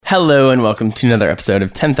Hello and welcome to another episode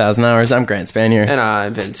of 10,000 Hours. I'm Grant Spanier. And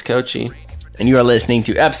I'm Vince Cochi. And you are listening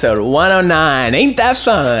to episode 109. Ain't that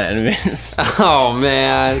fun, Vince? Oh,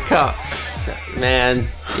 man. Man,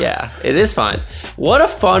 yeah, it is fun. What a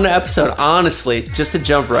fun episode, honestly, just to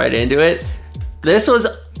jump right into it. This was,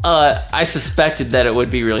 I suspected that it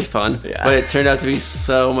would be really fun, but it turned out to be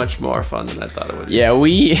so much more fun than I thought it would be. Yeah,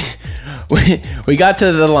 we got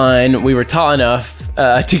to the line. We were tall enough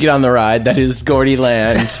to get on the ride. That is Gordy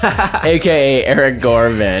Land, a.k.a. Eric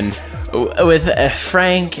Gorvin, with a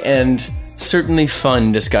frank and certainly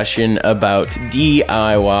fun discussion about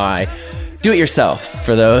DIY. Do it yourself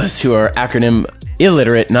for those who are acronym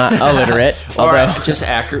illiterate, not illiterate. Or just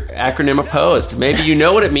acronym opposed. Maybe you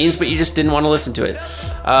know what it means, but you just didn't want to listen to it.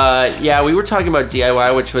 Yeah, we were talking about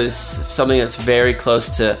DIY, which was something that's very close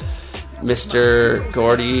to Mr.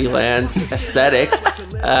 Gordy Land's aesthetic.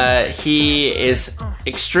 He is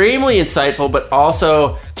extremely insightful, but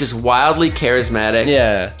also just wildly charismatic.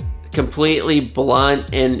 Yeah. Completely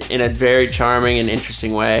blunt in a very charming and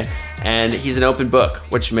interesting way. And he's an open book,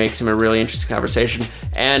 which makes him a really interesting conversation.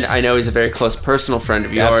 And I know he's a very close personal friend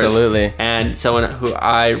of yours. Absolutely. And someone who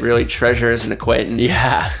I really treasure as an acquaintance.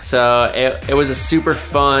 Yeah. So it was a super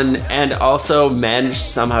fun and also managed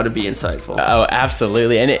somehow to be insightful. Oh,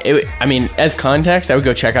 absolutely. And I mean, as context, I would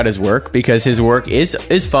go check out his work because his work is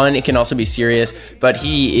fun. It can also be serious, but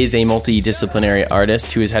he is a multidisciplinary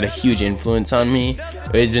artist who has had a huge influence on me.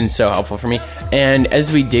 It's been so helpful for me. And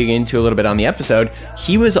as we dig into a little bit on the episode,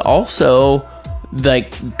 he was also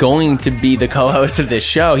like going to be the co-host of this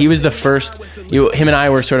show. He was the first. Him and I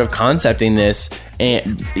were sort of concepting this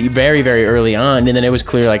and very, very early on, and then it was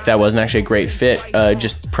clear like that wasn't actually a great fit,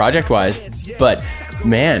 just project-wise. But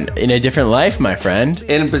man, in a different life, my friend.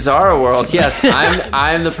 In a bizarre world, yes,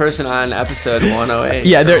 I'm the person on episode 108.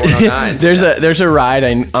 Yeah, 109. there's a ride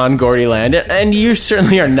on Gordy Land, and you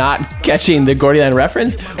certainly are not catching the Gordy Land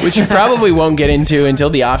reference, which you probably won't get into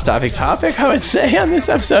until the off-topic topic, I would say, on this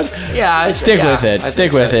episode. Yeah, stick with it.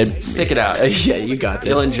 Stick with it. Stick it out. Yeah, you got this.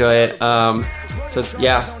 You'll enjoy it. So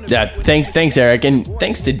yeah. Thanks, Eric, and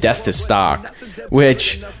thanks to Death to Stock,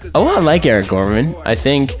 which a lot like Eric Gorman, I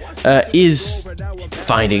think, is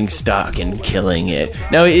finding stock and killing it.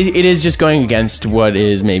 Now, it is just going against what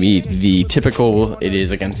is maybe the typical. It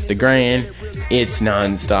is against the grain. It's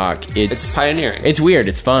non-stock. It's pioneering. It's weird.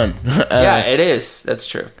 It's fun. Yeah, it is. That's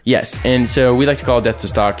true. Yes, and so we like to call Death to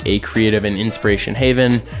Stock a creative and inspiration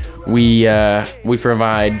haven. We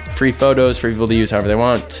provide free photos for people to use however they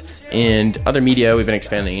want, and other media. We've been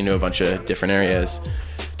expanding into a bunch of different areas,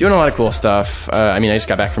 doing a lot of cool stuff. I just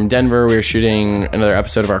got back from Denver. We were shooting another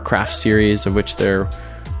episode of our craft series, of which there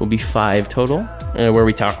will be 5 total, where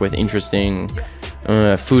we talk with interesting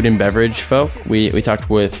food and beverage folk. We talked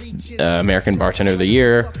with American Bartender of the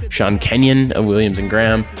Year, Sean Kenyon of Williams and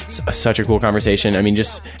Graham. Such a cool conversation. And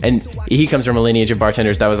he comes from a lineage of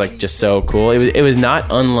bartenders that was like just so cool. It was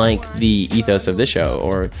not unlike the ethos of this show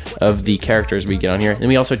or of the characters we get on here. And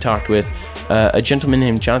we also talked with a gentleman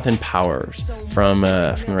named Jonathan Powers from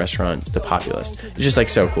the restaurant The Populist. It's just like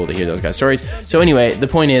so cool to hear those guys' stories. So anyway, the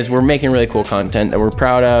point is we're making really cool content that we're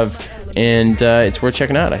proud of. And it's worth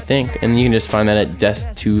checking out, I think. And you can just find that at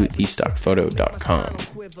deathtothestockphoto.com.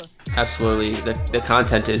 Absolutely. The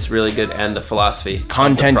content is really good, and the philosophy.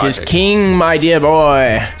 Content is king, my dear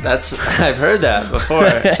boy. I've heard that before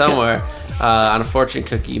somewhere. On a fortune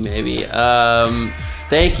cookie, maybe.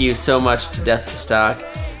 Thank you so much to Death to Stock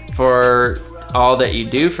for all that you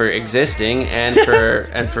do for existing and for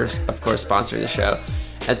of course sponsoring the show.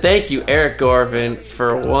 And thank you, Eric Gorvin,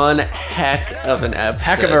 for one heck of an episode.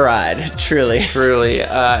 Heck of a ride, truly. Truly.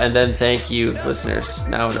 And then thank you, listeners,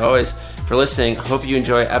 now and always, for listening. I hope you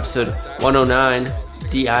enjoy episode 109,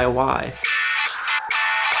 DIY.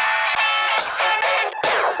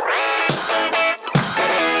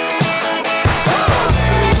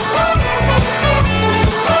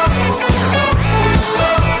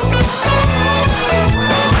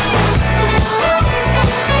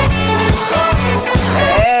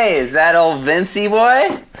 Is that old Vincey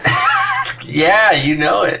boy? Yeah, you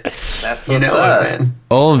know it. That's what's up. It, man.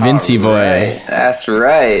 Old Vincey boy. Right. That's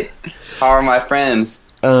right. How are my friends?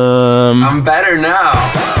 I'm better now.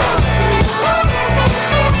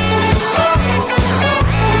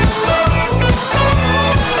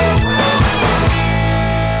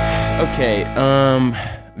 Okay,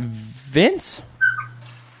 Vince?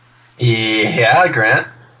 Yeah, Grant.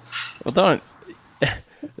 Well, don't.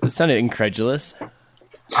 It sounded incredulous.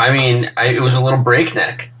 It was a little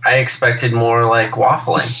breakneck. I expected more like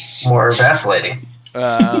waffling, more vacillating.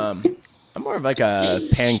 I'm more of like a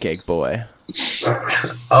pancake boy.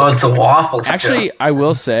 Oh, it's a waffle. Actually, still. I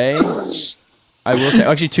will say, I will say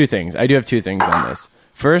actually two things. I do have two things on this.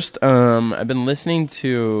 First, I've been listening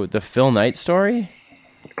to the Phil Knight story.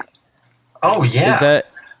 Oh yeah. Is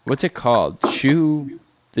that what's it called?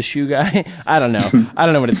 The shoe guy? I don't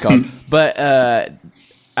know what it's called. But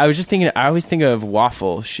I was just thinking. I always think of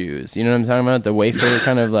waffle shoes. You know what I'm talking about? The wafer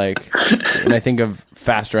kind of like. And I think of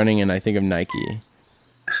fast running, and I think of Nike.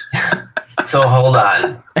 So hold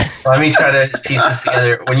on. Let me try to piece this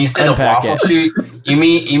together. When you say the Unpack waffle it. shoe, you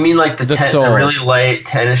mean like the soles. really light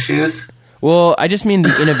tennis shoes? Well, I just mean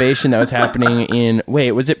the innovation that was happening in.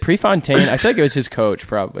 Wait, was it Prefontaine? I feel like it was his coach,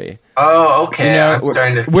 probably. Oh, okay. You know, I'm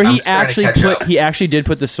starting to. where I'm he starting to actually catch up. he actually did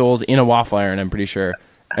put the soles in a waffle iron. I'm pretty sure,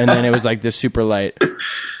 and then it was like this super light.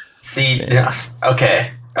 See, yes. Okay.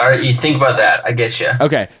 All right. You think about that. I get you.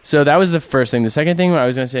 Okay, so that was the first thing. The second thing I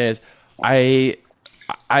was gonna say is I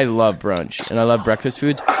love brunch and I love breakfast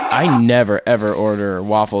foods. I never ever order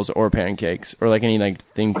waffles or pancakes or like any like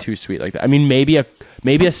thing too sweet like that. I mean, maybe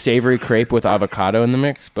a savory crepe with avocado in the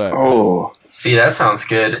mix, but Oh, See, that sounds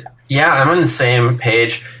good. Yeah, I'm on the same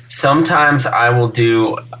page. Sometimes I will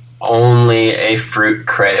do only a fruit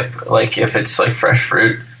crepe, like if it's like fresh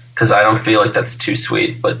fruit, because I don't feel like that's too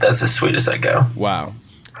sweet, but that's as sweet as I go. wow,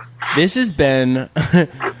 this has been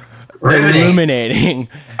Riveting. illuminating.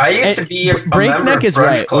 I used to be a member Breakneck of is Brunch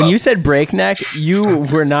right. Club. When you said breakneck, you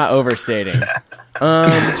were not overstating. Speaking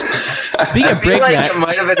I of feel like breakneck, it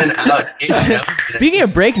might have been an outdated speaking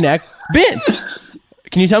of breakneck, Vince,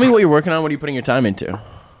 can you tell me what you're working on? What are you putting your time into?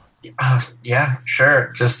 Yeah,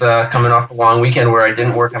 sure. Just coming off the long weekend where I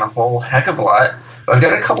didn't work on a whole heck of a lot. But I've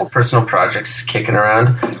got a couple personal projects kicking around.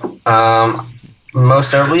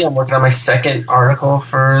 Most notably, I'm working on my second article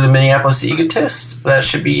for the Minneapolis Egotist. That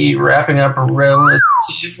should be wrapping up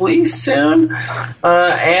relatively soon.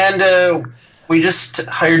 And we just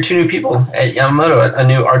hired 2 new people at Yamamoto, a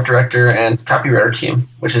new art director and copywriter team,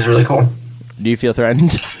 which is really cool. Do you feel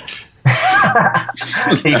threatened?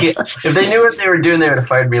 If they knew what they were doing, they would have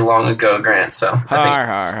fired me long ago, Grant. So I Har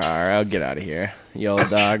har har! I'll get out of here, you old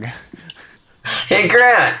dog. think, hey,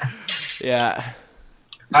 Grant, Yeah.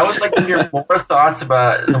 I would like to hear more thoughts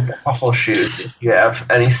about the waffle shoes if you have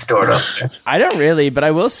any stored up there. I don't really, but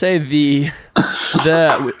I will say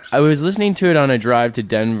I was listening to it on a drive to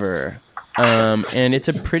Denver, and it's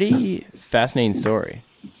a pretty fascinating story.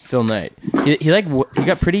 Phil Knight, he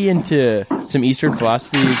got pretty into some Eastern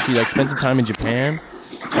philosophies. He like spent some time in Japan,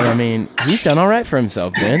 and I mean, he's done all right for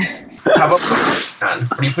himself, Vince. How about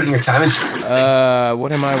what are you putting your time into?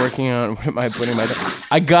 What am I working on? What am I putting my?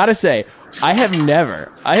 I gotta say, I have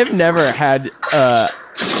never had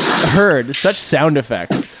heard such sound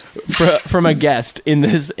effects from a guest in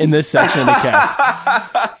this section of the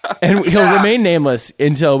cast, and he'll remain nameless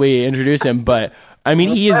until we introduce him. But I mean,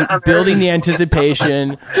 he is building the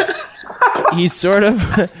anticipation. He's sort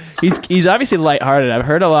of he's obviously lighthearted. I've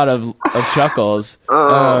heard a lot of chuckles,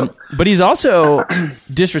 but he's also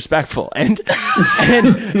disrespectful, and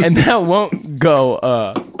that won't go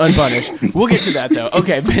unpunished. We'll get to that though.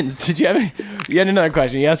 Okay, Vince, you had another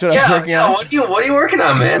question? You asked what I was working on. What are you working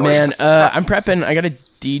on, man? Man, I'm prepping. I got a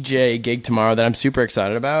DJ gig tomorrow that I'm super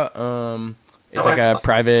excited about. It's like a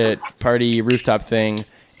private party rooftop thing.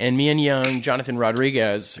 And me and young Jonathan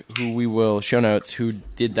Rodriguez, who we will show notes, who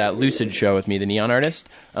did that Lucid show with me, the neon artist.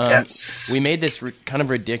 Yes. We made this kind of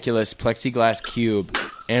ridiculous plexiglass cube,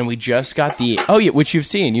 and we just got which you've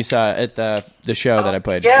seen. You saw at the show that I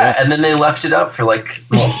played. Yeah, and then they left it up for like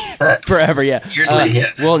sets. Forever, yeah. Weirdly,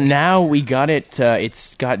 yes. Well, now we got it.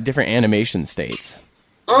 It's got different animation states.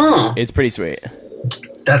 It's pretty sweet.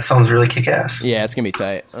 That sounds really kick-ass. Yeah, it's gonna be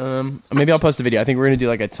tight. Maybe I'll post a video. I think we're gonna do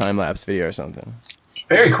like a time lapse video or something.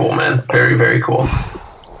 Very cool, man. Very, very cool.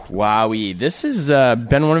 Wowie. This has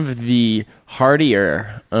been one of the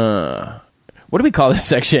hardier. What do we call this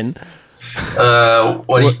section? What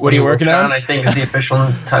are you working on? I think is the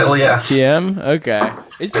official title. Yeah. TM. Okay,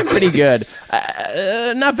 it's been pretty good.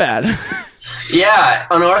 Not bad. Yeah,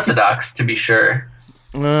 unorthodox to be sure.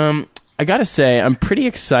 I gotta say, I'm pretty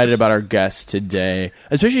excited about our guest today,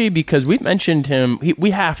 especially because we've mentioned him.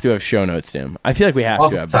 We have to have show notes to him. I feel like we have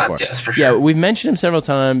to have Times, before. yes, for sure. Yeah, we've mentioned him several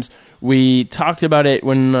times. We talked about it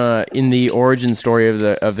when in the origin story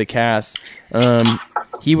of the cast.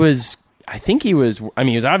 He was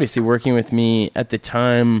obviously working with me at the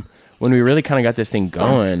time when we really kind of got this thing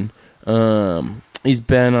going. He's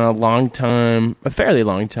been a fairly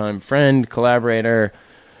long time friend, collaborator,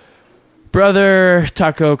 brother,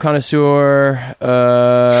 taco connoisseur.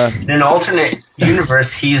 In an alternate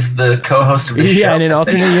universe, he's the co-host of the show. Yeah, in an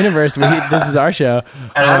alternate universe, this is our show,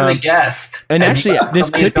 and I'm the guest. And actually, this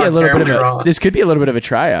could be a little bit of wrong. a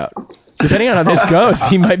tryout. Depending on how this goes,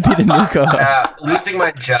 he might be the new co-host. Losing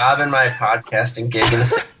my job and my podcasting gig in the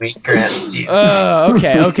same week, Grant.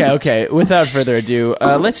 Okay. Without further ado,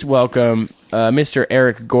 let's welcome Mr.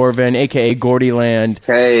 Eric Gorvin, aka Gordyland.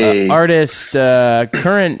 Hey. Artist,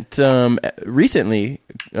 current, recently,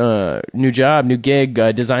 new job, new gig,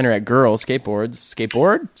 designer at Girl Skateboards.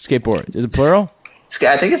 Skateboards. Is it plural?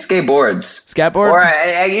 I think it's skateboards. Skateboard? Or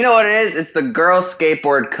you know what it is? It's the Girl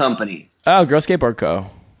Skateboard Company. Oh, Girl Skateboard Co.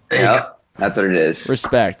 Yep, that's what it is.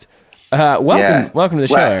 Respect. Welcome to the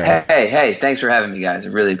show, Eric. Hey, thanks for having me, guys. I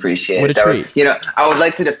really appreciate it. What a treat. I would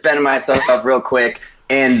like to defend myself real quick,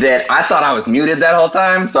 and that I thought I was muted that whole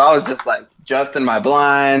time, so I was just like adjusting my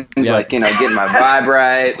blinds, Yep. getting my vibe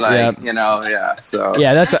right, Yep. So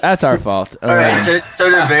Yeah, that's our fault. All right, so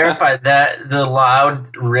to verify that, the loud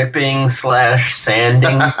ripping /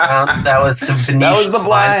 sanding sound, that was some Venetian That was the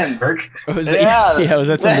blinds. work. Was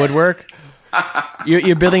that some woodwork?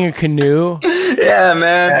 You're building a canoe? yeah,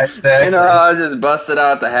 man. Yeah, exactly. I just busted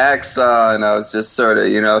out the hacksaw, and I was just sort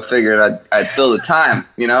of, figuring I'd fill the time.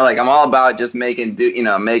 I'm all about just making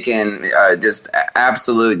just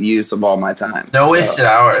absolute use of all my time. No wasted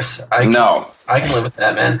hours. I can live with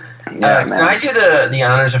that, man. Yeah, man. Can I do the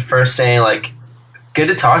honors of first saying, good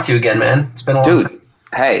to talk to you again, man. It's been a long time. Dude,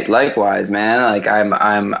 hey, likewise, man.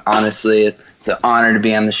 I'm honestly, it's an honor to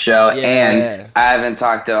be on the show, and I haven't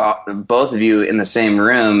talked to both of you in the same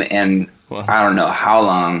room in I don't know how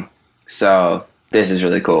long. So this is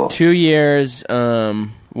really cool. 2 years,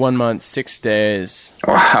 1 month, 6 days.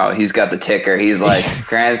 Wow, he's got the ticker. He's like,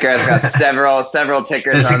 Grant's got several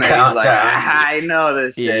tickers There's on a there. He's like, countdown. I know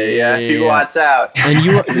this shit. Yeah. You watch out. And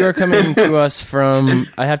you are coming to us from,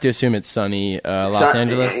 I have to assume it's sunny, Los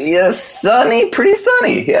Angeles? Yes, sunny, pretty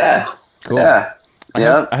sunny. Yeah. Cool. Yeah.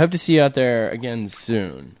 Yep. I hope to see you out there again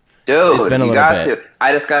soon. Dude, It's been a you little got bit. to.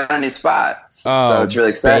 I just got a new spot. So Oh, it's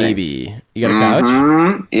really exciting. baby. You got a couch?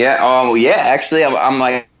 Mhm. Yeah. Oh, yeah. Actually, I'm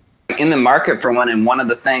like in the market for one, and one of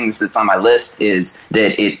the things that's on my list is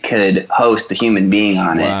that it could host a human being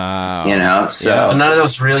on it. Wow. So none of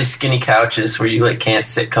those really skinny couches where you can't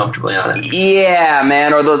sit comfortably on it. Yeah,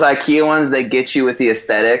 man. Or those IKEA ones that get you with the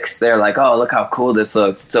aesthetics. They're like, oh, look how cool this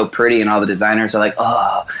looks. It's so pretty. And all the designers are like,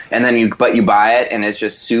 oh. And then you buy it, and it's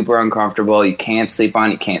just super uncomfortable. You can't sleep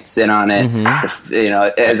on it. You can't sit on it.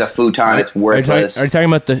 As a futon, it's worthless. Are you talking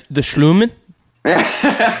about the Schlumen?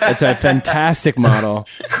 It's a fantastic model.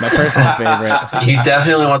 My personal favorite. You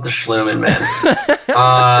definitely want the Schlumen, man.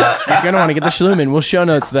 You're going to want to get the Schlumen. We'll show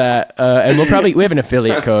notes that. And we have an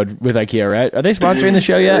affiliate code with IKEA, right? Are they sponsoring the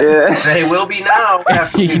show yet? They will be now.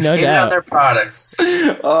 No doubt. On their products.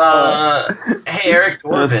 Hey, Eric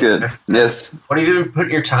Gorvin. That's good. Yes. What have you been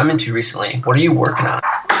putting your time into recently? What are you working on?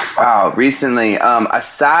 Wow. Recently,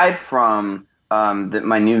 aside from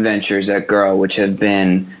my new ventures at Girl, which have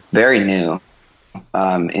been very new,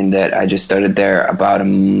 in that I just started there about a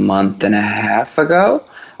month and a half ago.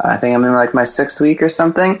 I think I'm in my 6th week or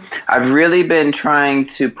something. I've really been trying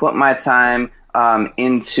to put my time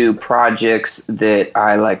into projects that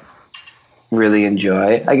I really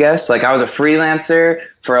enjoy, I guess. I was a freelancer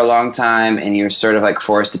for a long time, and you're sort of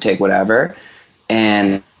forced to take whatever.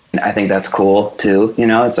 And I think that's cool too.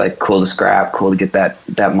 It's cool to scrap, cool to get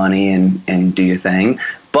that money and do your thing.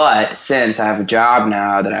 But since I have a job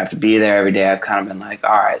now that I have to be there every day, I've kind of been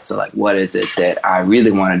all right, so what is it that I really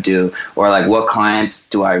want to do? Or what clients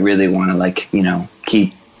do I really want to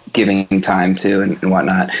keep giving time to and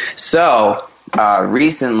whatnot? So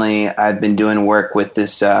recently I've been doing work with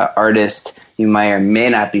this artist you may or may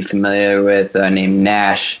not be familiar with named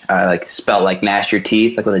Nash, spelled like Gnash your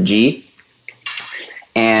teeth, with a G.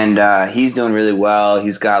 And he's doing really well.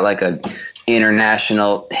 He's got a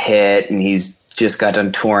international hit, and he's just got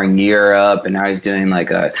done touring Europe, and now he's doing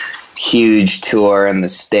a huge tour in the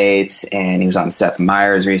States, and he was on Seth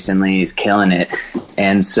Meyers recently. He's killing it.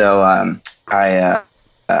 And so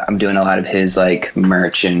I'm doing a lot of his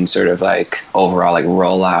merch and sort of overall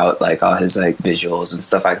rollout, all his visuals and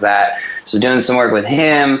stuff like that. So doing some work with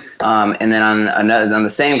him, and then on the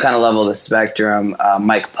same kind of level of the spectrum,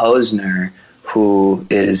 Mike Posner, who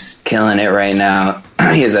is killing it right now.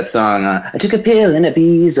 He has that song, I took a pill in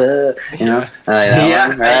Ibiza, right?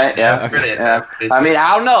 Yeah. Brilliant. Yeah. I mean,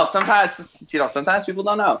 I don't know. Sometimes people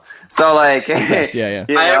don't know. So Yeah.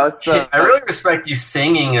 I really respect you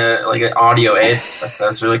singing an audio aid.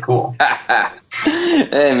 That's really cool.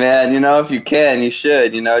 Hey man, if you can, you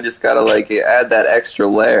should. Just gotta add that extra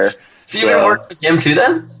layer. So you've been working with him too,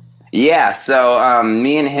 then? Yeah, so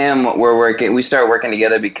me and him we started working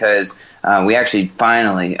together because we actually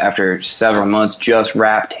finally, after several months, just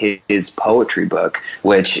wrapped his poetry book,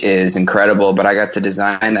 which is incredible. But I got to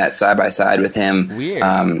design that side by side with him. Weird.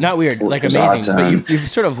 Not weird, like was amazing. awesome. But you've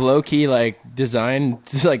sort of low-key like designed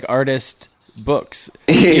just like artist books.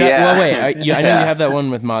 Yeah. Well, wait. I know you have that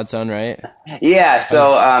one with Mod Sun, right? Yeah,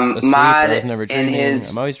 so Asleep, Mod I was never and dreaming.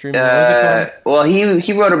 his I'm always dreaming. What was it called? well,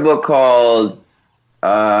 he wrote a book called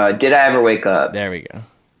Did I Ever Wake Up? There we go.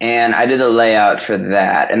 And I did the layout for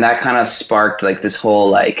that, and that kind of sparked like this whole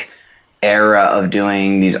like era of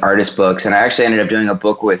doing these artist books. And I actually ended up doing a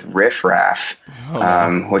book with Riff Raff,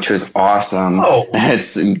 which was awesome. Oh.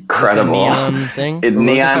 It's incredible. Neon thing?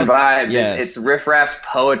 Neon Vibes. Yes. It's Riff Raff's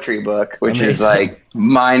poetry book, which is Amazing. like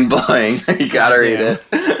mind blowing. You gotta read Damn. it.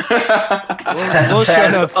 We'll show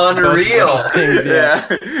That's notes both of unreal. those things, Yeah,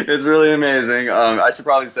 it's really amazing. I should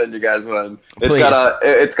probably send you guys one. Please.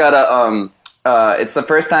 It's the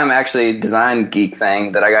first time I actually designed Geek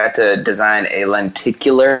Thing that I got to design a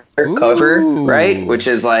lenticular cover, right? Which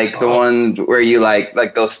is like the one where you like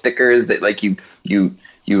those stickers that like you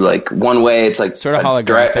like one way it's like Sort of a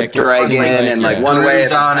holographic. dragon, It's like- and like there's one way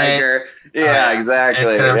it's a grooves on it. tiger. Yeah, exactly.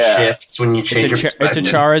 It kind of Yeah. shifts when you change your It's a perspective.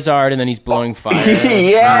 Charizard, and then he's blowing fire.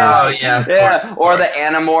 Yeah, Oh, yeah, of yeah. course, of Or the course.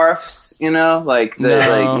 Animorphs, like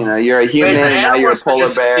No. you're a human Wait, the and now you're a Animorphs are polar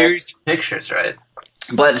just bear. a series of pictures, right?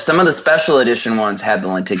 But some of the special edition ones had the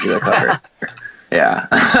lenticular cover. Yeah.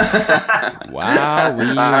 Wow. All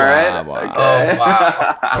right. Wow. Oh,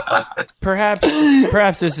 wow.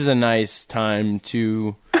 Perhaps this is a nice time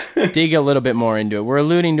to dig a little bit more into it. We're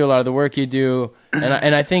alluding to a lot of the work you do,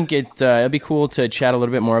 and I think it'll be cool to chat a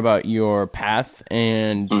little bit more about your path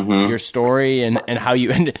and your story and how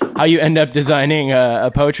you end up designing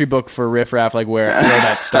a poetry book for Riff Raff, like where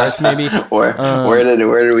that starts maybe. Where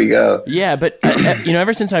did we go? Yeah, but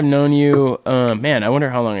ever since I've known you, man, I wonder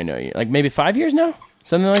how long I know you. Like maybe 5 years now,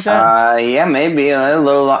 something like that. Yeah, maybe a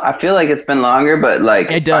little. I feel like it's been longer, but like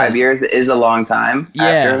It does. 5 years is a long time. I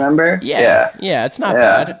have to remember. Yeah, it's not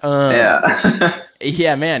bad. Yeah.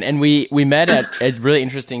 Yeah, man, and we met at really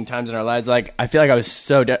interesting times in our lives. Like, I feel like I was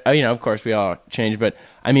so, of course we all changed, but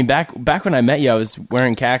I mean, back when I met you, I was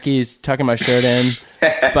wearing khakis, tucking my shirt in,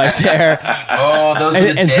 spiked hair. Oh, those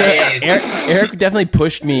are the And so days. Eric definitely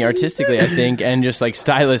pushed me artistically, I think, and just like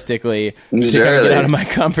stylistically to kind of Really? get out of my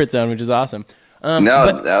comfort zone, which is awesome. No,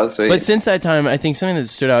 that was sweet. But since that time, I think something that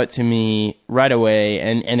stood out to me right away,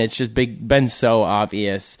 and it's just been so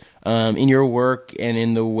obvious in your work and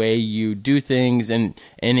in the way you do things and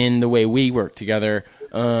in the way we work together,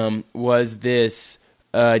 was this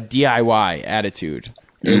DIY attitude.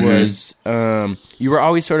 It was you were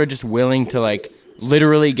always sort of just willing to like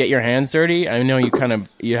literally get your hands dirty. I know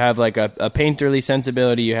you have like a painterly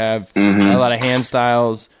sensibility. You have a lot of hand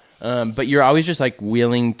styles. But you're always just like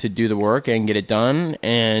willing to do the work and get it done,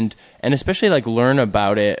 and especially like learn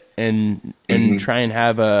about it and try and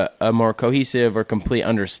have a more cohesive or complete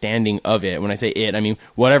understanding of it. When I say it, I mean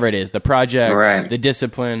whatever it is, the project, Right. the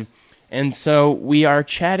discipline. And so we are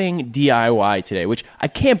chatting DIY today, which I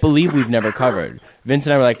can't believe we've never covered. Vince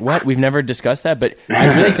and I were like, "What? We've never discussed that?" But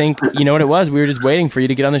I really think you know what it was. We were just waiting for you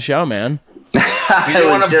to get on the show, man. We didn't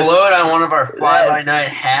want to blow it on one of our fly-by-night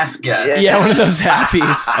half guests. Yeah, one of those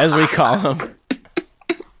happies, as we call them.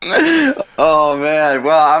 Oh man,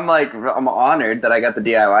 well I'm honored that I got the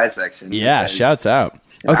DIY section. Yeah, because- shouts out.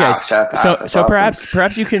 Okay, Wow, shouts out. so That's so awesome.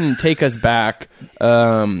 perhaps you can take us back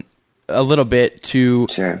a little bit to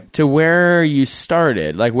Sure. where you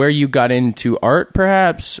started, like where you got into art,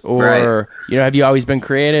 perhaps, or Right. have you always been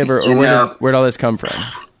creative, or where'd all this come from?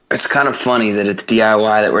 It's kind of funny that it's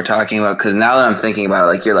DIY that we're talking about, because now that I'm thinking about it,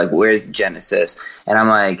 like you're like, where's Genesis? And I'm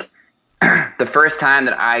like, the first time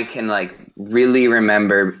that I can like really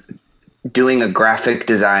remember doing a graphic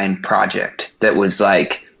design project that was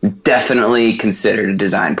like definitely considered a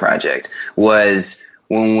design project was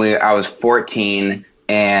when I was 14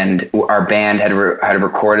 and our band had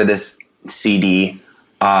recorded this CD.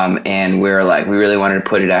 And we were like, we really wanted to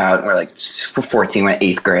put it out. We're like 14, we're in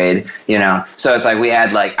 8th grade, So it's like we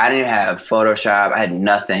had like, I didn't have Photoshop. I had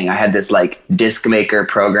nothing. I had this like disc maker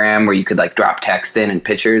program where you could like drop text in and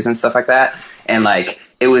pictures and stuff like that. And like,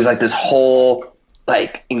 it was like this whole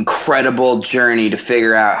like incredible journey to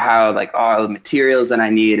figure out how like all the materials that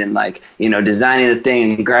I need and like, designing the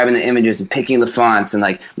thing and grabbing the images and picking the fonts and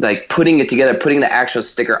like putting it together, putting the actual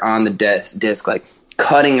sticker on the disc, like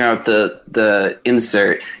cutting out the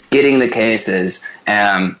insert, getting the cases,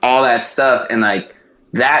 all that stuff. And like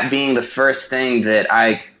that being the first thing that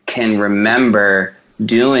I can remember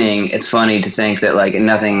doing, it's funny to think that like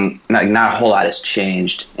nothing, like not a whole lot has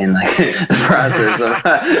changed in like the process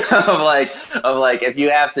of like if you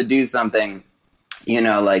have to do something, you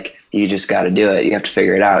know, like you just got to do it. You have to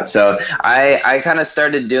figure it out. So I kind of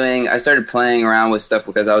started playing around with stuff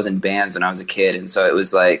because I was in bands when I was a kid. And so it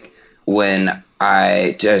was like when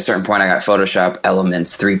at a certain point I got Photoshop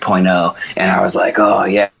Elements 3.0 and I was like, oh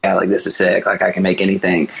yeah, like this is sick. Like I can make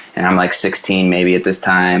anything. And I'm like 16 maybe at this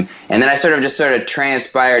time. And then I sort of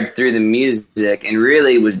transpired through the music and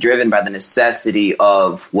really was driven by the necessity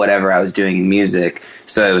of whatever I was doing in music.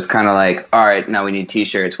 So it was kind of like, all right, now we need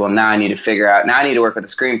t-shirts. Well, now I need to work with a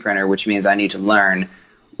screen printer, which means I need to learn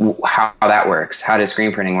how that works. How does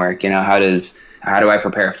screen printing work? You know, how do I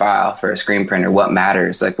prepare a file for a screen printer? What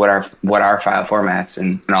matters? Like what are file formats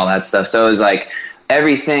and all that stuff. So it was like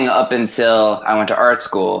everything up until I went to art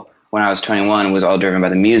school when I was 21 was all driven by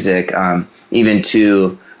the music. Even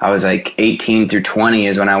to I was like 18 through 20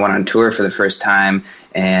 is when I went on tour for the first time.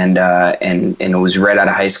 And it was right out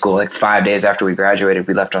of high school, like 5 days after we graduated,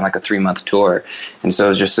 we left on like a 3-month tour. And so it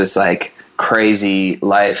was just this like crazy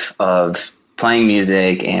life of playing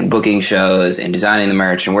music and booking shows and designing the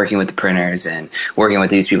merch and working with the printers and working with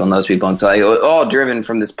these people and those people. And so like, it was all driven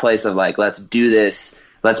from this place of like, let's do this,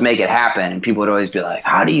 let's make it happen. And people would always be like,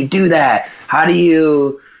 how do you do that? How do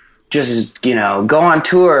you just, you know, go on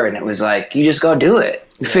tour? And it was like, you just go do it.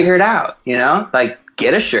 You figure it out, you know, like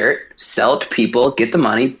get a shirt, sell it to people, get the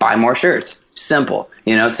money, buy more shirts. Simple,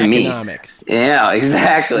 you know, to me. Economics. Yeah,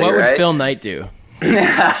 exactly. What right? would Phil Knight do? So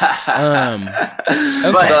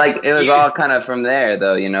like it was all kind of from there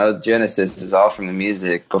though, you know. Genesis is all from the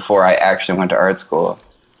music before I actually went to art school.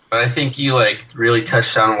 But I think you like really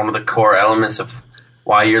touched on one of the core elements of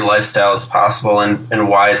why your lifestyle is possible and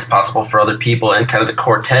why it's possible for other people, and kind of the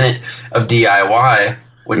core tenet of DIY,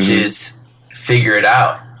 which is figure it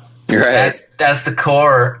out. Right. That's the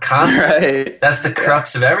core concept. Right. That's the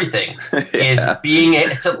crux of everything. Is being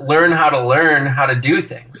able to learn how to do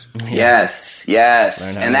things. Yes.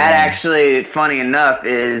 And that actually, funny enough,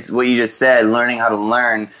 is what you just said, learning how to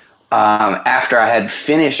learn. After I had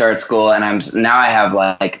finished art school, and I have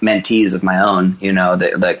like mentees of my own, you know,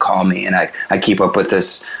 that call me, and I keep up with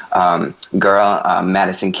this girl,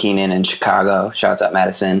 Madison Keenan in Chicago. Shouts out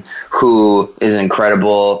Madison, who is an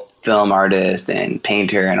incredible film artist and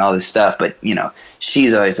painter and all this stuff. But, you know,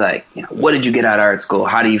 she's always like, you know, what did you get out of art school?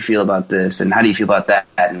 How do you feel about this? And how do you feel about that?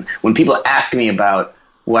 And when people ask me about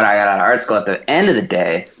what I got out of art school, at the end of the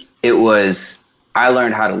day, it was, I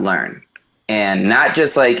learned how to learn. And not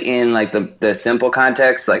just like in like the simple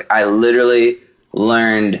context, like I literally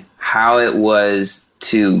learned how it was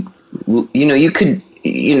to, you know,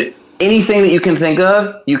 anything that you can think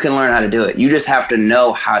of, you can learn how to do it. You just have to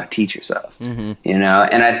know how to teach yourself, you know?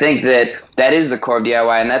 And I think that is the core of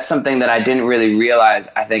DIY. And that's something that I didn't really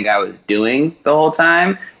realize I think I was doing the whole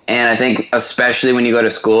time. And I think especially when you go to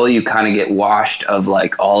school, you kind of get washed of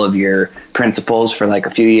like all of your principles for like a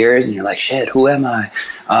few years. And you're like, shit, who am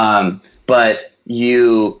I? But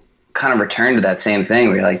you kind of return to that same thing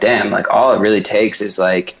where you're like, damn, like all it really takes is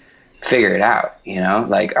like, figure it out, you know,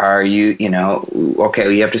 like, are you, you know, okay,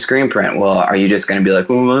 well, you have to screen print. Well, are you just going to be like,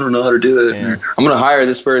 oh, I don't know how to do it. Yeah. I'm going to hire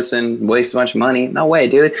this person, waste a bunch of money. No way,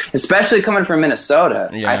 dude. Especially coming from Minnesota,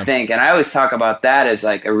 I think. And I always talk about that as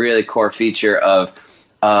like a really core feature of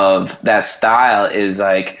that style is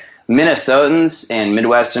like Minnesotans and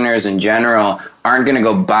Midwesterners in general aren't going to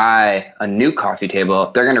go buy a new coffee table.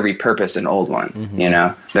 They're going to repurpose an old one. You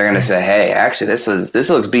know, they're going to say, hey, actually this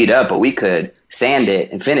looks beat up, but we could sand it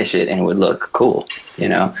and finish it and it would look cool, you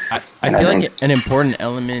know? I feel like an important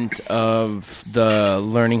element of the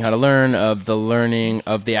learning how to learn, of the learning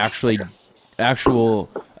of the actual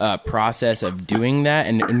process of doing that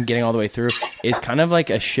and getting all the way through is kind of like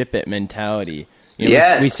a ship it mentality. You know,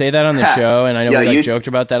 yes. We say that on the show, and I know we joked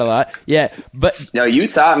about that a lot. Yeah, but no, you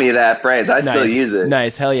taught me that phrase. I still use it.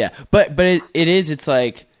 Nice, hell yeah. But it's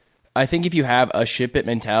like, I think if you have a ship it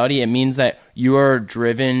mentality, it means that you are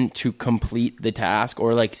driven to complete the task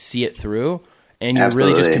or like see it through, and you're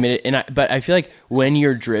really just committed. But I feel like when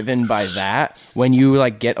you're driven by that, when you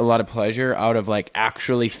like get a lot of pleasure out of like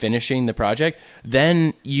actually finishing the project,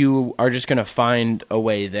 then you are just gonna find a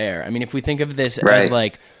way there. I mean, if we think of this as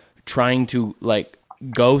like trying to like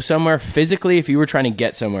go somewhere physically, if you were trying to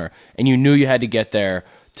get somewhere and you knew you had to get there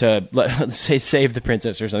to, let's say, save the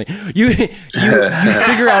princess or something, you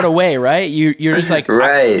figure out a way, right? You're just like, you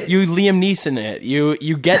Liam Neeson it,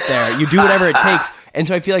 you get there, you do whatever it takes. And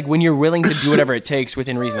so I feel like when you're willing to do whatever it takes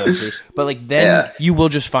within reason, obviously, but like then you will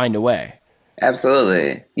just find a way.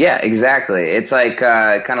 Absolutely. Yeah, exactly. It's like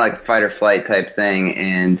kind of like a fight or flight type thing.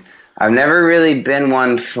 And I've never really been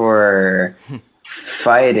one for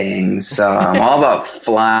fighting, so I'm all about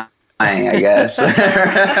flying, I guess.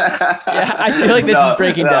 Yeah, I feel like this is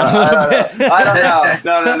breaking down a little bit. I don't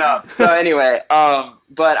know. No. So anyway,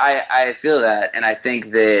 but I feel that, and I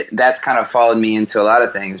think that that's kind of followed me into a lot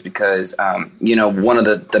of things because, one of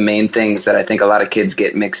the main things that I think a lot of kids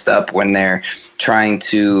get mixed up when they're trying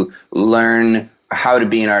to learn how to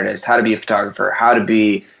be an artist, how to be a photographer, how to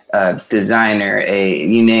be a designer,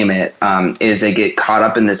 you name it, is they get caught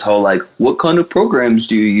up in this whole, like, what kind of programs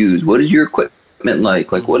do you use? What is your equipment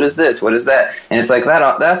like? Like, what is this? What is that? And it's like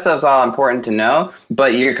that stuff's all important to know,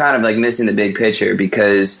 but you're kind of like missing the big picture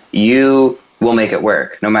because you will make it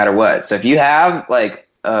work no matter what. So if you have like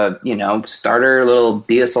a, starter little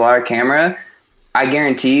DSLR camera, I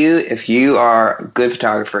guarantee you, if you are a good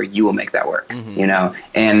photographer, you will make that work,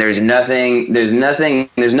 and there's no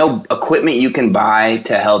equipment you can buy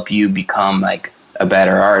to help you become like a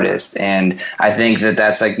better artist. And I think that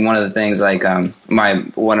that's like one of the things, like,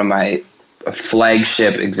 one of my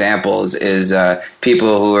flagship examples is,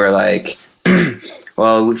 people who are like,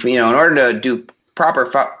 well, in order to do proper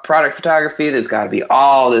product photography, there's got to be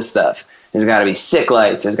all this stuff. There's got to be sick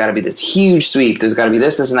lights. There's got to be this huge sweep. There's got to be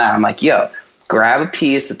this, and that. I'm like, yo, grab a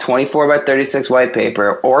piece of 24 by 36 white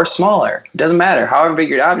paper or smaller. It doesn't matter. However big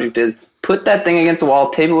your object is, put that thing against the wall,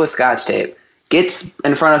 tape it with Scotch tape. Get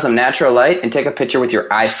in front of some natural light and take a picture with your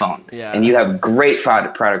iPhone. Yeah. And you have great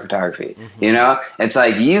product photography. It's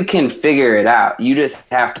like you can figure it out. You just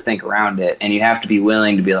have to think around it, and you have to be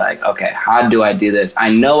willing to be like, okay, how do I do this?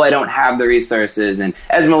 I know I don't have the resources, and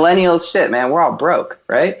as millennials, shit, man, we're all broke,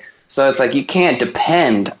 right? So it's like you can't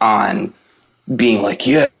depend on being like,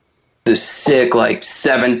 yeah, this sick like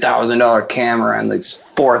 $7,000 camera and this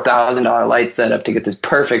 $4,000 light setup to get this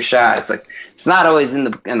perfect shot. It's like it's not always in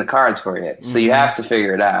the cards for you. So you have to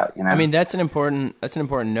figure it out. I mean, that's an important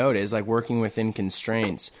note, is like working within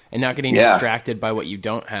constraints and not getting distracted by what you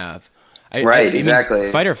don't have.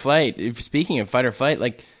 Exactly. Fight or flight. Speaking of fight or flight,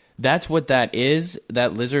 like that's what that is.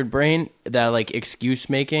 That lizard brain, that like excuse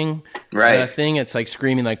making thing. It's like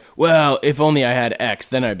screaming like, well, if only I had X,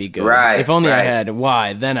 then I'd be good. Right. If only I had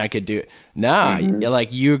Y, then I could do it. Nah, like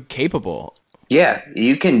you're capable. Yeah,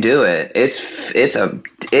 you can do it. It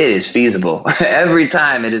is feasible. Every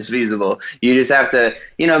time it is feasible. You just have to,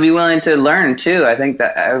 be willing to learn too. I think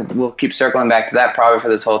that we'll keep circling back to that probably for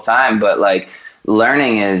this whole time, but like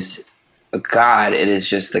learning is, God, it is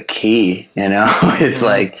just the key, It's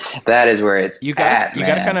like that is where it's you gotta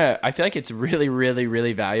kind of. I feel like it's really, really,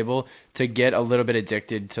 really valuable to get a little bit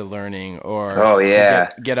addicted to learning, or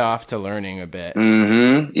to get off to learning a bit.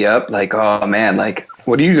 Yep. Like, oh man, like,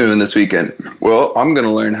 what are you doing this weekend? Well, I'm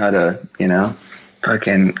gonna learn how to,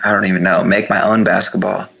 fucking, I don't even know, make my own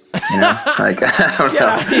basketball. Like, I don't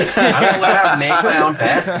know. I don't know how to make my own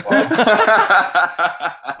basketball.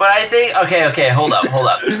 But I think, okay, hold up.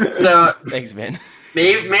 So, thanks, man.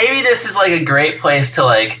 Maybe this is like a great place to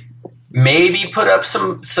like maybe put up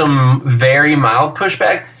some very mild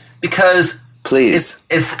pushback, because please,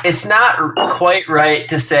 it's not quite right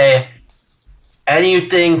to say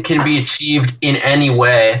anything can be achieved in any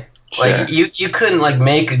way. Like you couldn't like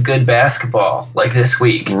make a good basketball like this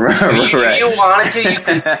week. If you wanted to, you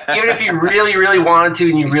could. Even if you really, really wanted to,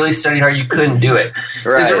 and you really studied hard, you couldn't do it.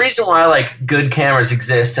 Right. There's a reason why like good cameras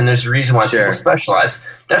exist, and there's a reason why people specialize.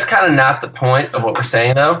 That's kind of not the point of what we're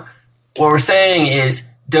saying, though. What we're saying is,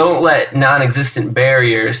 don't let non-existent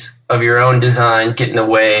barriers of your own design get in the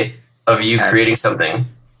way of you creating something.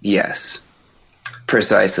 Yes,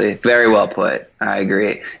 precisely. Very well put. I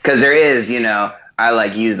agree. Because there is, I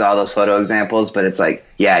like used all those photo examples, but it's like,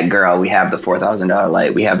 yeah, girl, we have the $4,000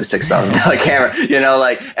 light, we have the $6,000 camera.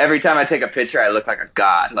 Like every time I take a picture, I look like a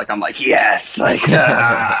god. Like I'm like, yes, like,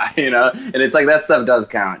 and it's like that stuff does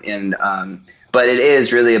count. And but it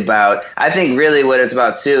is really about, I think really what it's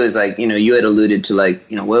about too is like, you had alluded to like,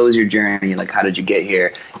 what was your journey? Like, how did you get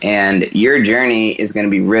here? And your journey is going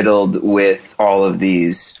to be riddled with all of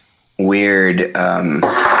these weird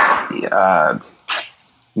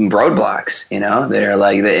roadblocks, that are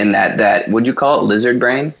like in that would you call it lizard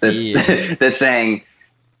brain? That's saying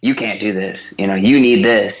you can't do this, you need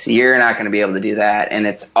this, you're not going to be able to do that. And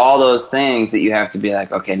it's all those things that you have to be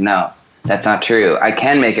like, okay, no, that's not true. I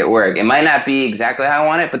can make it work. It might not be exactly how I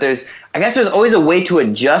want it, but I guess there's always a way to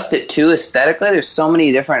adjust it too aesthetically. There's so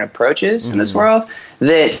many different approaches in this world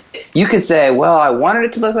that you could say, well, I wanted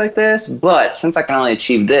it to look like this, but since I can only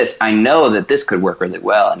achieve this, I know that this could work really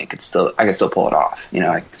well, and I could still pull it off.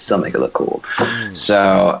 I could still make it look cool.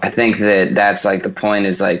 So I think that's like the point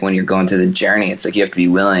is like when you're going through the journey, it's like you have to be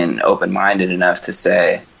willing, open-minded enough to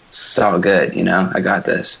say, it's all good. I got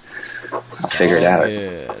this. I'll figure it out.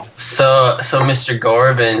 So Mr.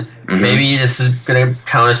 Gorvin, maybe this is going to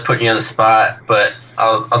count as putting you on the spot, but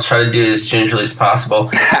I'll try to do it as gingerly as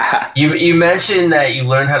possible. You mentioned that you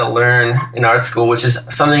learned how to learn in art school, which is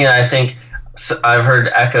something that I think I've heard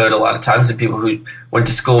echoed a lot of times of people who went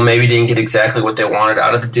to school, maybe didn't get exactly what they wanted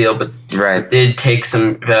out of the deal, but did take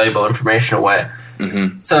some valuable information away.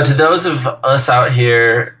 So to those of us out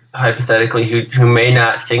here, hypothetically, who may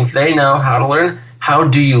not think they know how to learn, how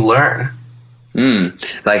do you learn?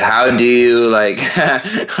 Like, how do you, like,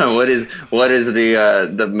 what is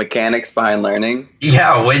the mechanics behind learning?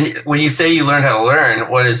 Yeah, when you say you learn how to learn,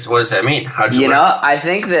 what does that mean? How'd you learn? I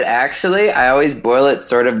think that actually I always boil it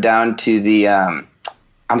sort of down to the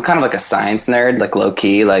I'm kind of like a science nerd, like low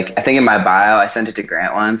key. Like, I think in my bio, I sent it to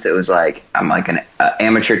Grant once. It was like, I'm like an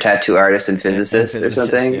amateur tattoo artist and physicist or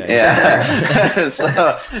something. Yeah.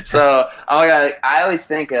 so oh my God, I always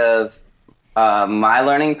think of my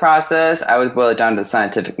learning process. I would boil it down to the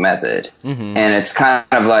scientific method, and it's kind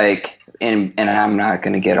of like, and I'm not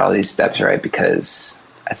going to get all these steps right because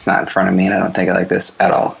it's not in front of me, and I don't think I like this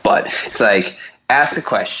at all. But it's like, ask a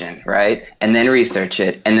question, right, and then research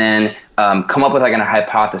it, and then come up with like a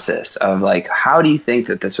hypothesis of like, how do you think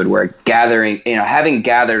that this would work? Gathering, having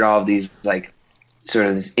gathered all of these like sort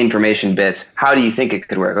of information bits, how do you think it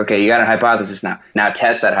could work? Okay, you got a hypothesis now. Now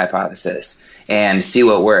test that hypothesis and see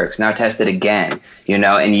what works. Now test it again,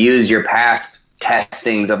 and use your past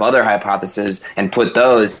testings of other hypotheses and put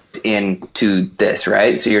those into this,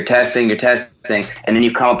 right? So you're testing, and then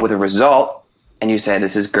you come up with a result and you say,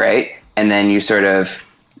 this is great. And then you sort of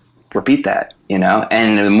repeat that,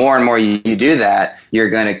 and the more and more you do that, you're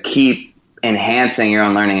going to keep enhancing your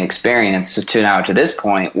own learning experience to this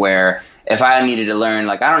point where if I needed to learn,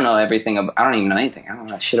 like, I don't know everything, I don't even know anything. I don't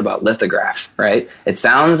know shit about lithograph, right? It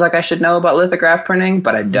sounds like I should know about lithograph printing,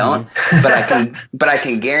 but I don't. But I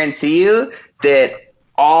can guarantee you that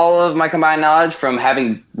all of my combined knowledge from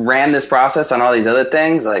having ran this process on all these other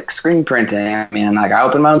things, like screen printing. I mean, like, I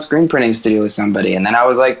opened my own screen printing studio with somebody, and then I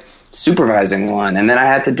was like supervising one, and then I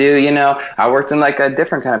had to do, I worked in like a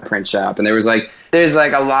different kind of print shop, and there's like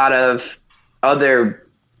a lot of other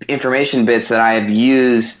information bits that I have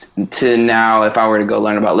used to now, if I were to go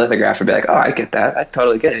learn about lithograph, I'd be like, oh, I get that. I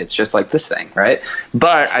totally get it. It's just like this thing, right?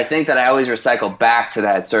 But I think that I always recycle back to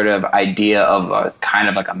that sort of idea of a kind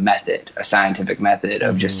of like a method, a scientific method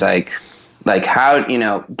of just like how,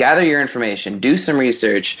 gather your information, do some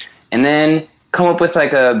research, and then come up with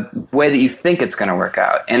like a way that you think it's going to work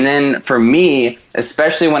out. And then for me,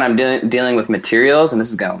 especially when I'm dealing with materials, and this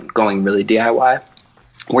is going really DIY,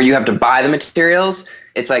 where you have to buy the materials,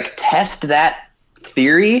 it's like, test that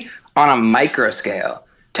theory on a micro scale.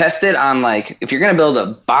 Test it on, like, if you're going to build a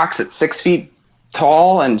box that's 6 feet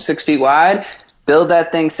tall and 6 feet wide, build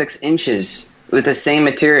that thing 6 inches with the same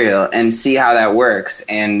material and see how that works.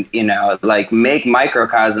 And, like, make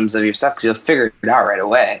microcosms of your stuff because you'll figure it out right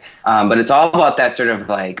away. But it's all about that sort of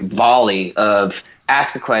like volley of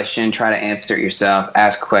ask a question, try to answer it yourself,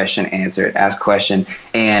 ask a question, answer it, ask a question,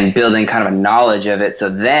 and building kind of a knowledge of it. So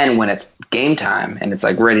then when it's game time and it's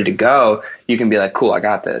like ready to go, you can be like, cool, I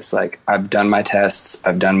got this. Like, I've done my tests,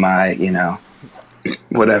 I've done my,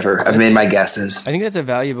 whatever. I've made my guesses. I think that's a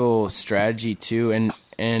valuable strategy too.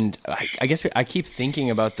 And I guess I keep thinking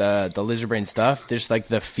about the lizard brain stuff. There's like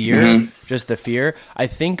the fear, just the fear. I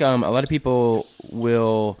think a lot of people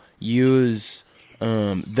will use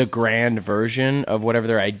the grand version of whatever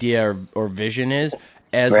their idea or vision is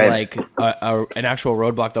as like an actual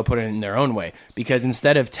roadblock. They'll put it in their own way, because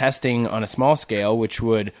instead of testing on a small scale, which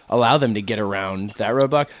would allow them to get around that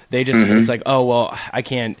roadblock, they just it's like, oh well, I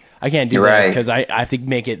can't do this because I have to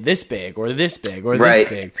make it this big or this big or this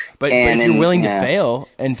big. But if you're willing to fail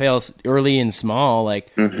and fail early and small,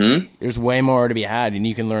 like there's way more to be had, and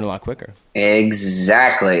you can learn a lot quicker.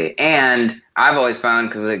 Exactly. And I've always found,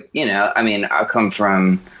 because, like, I mean, I come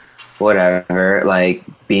from whatever, like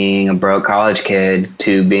being a broke college kid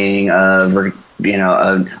to being a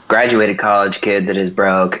graduated college kid that is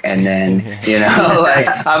broke, and then like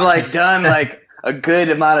I've like done like a good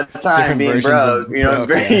amount of time being broke,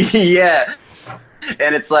 yeah.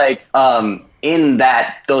 And it's like in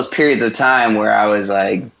those periods of time where I was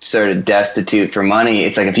like sort of destitute for money,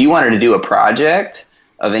 it's like if you wanted to do a project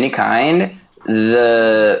of any kind,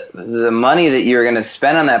 the money that you're going to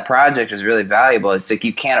spend on that project is really valuable. It's like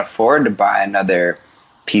you can't afford to buy another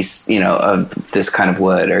piece, of this kind of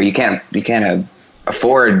wood, or you can't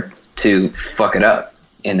afford to fuck it up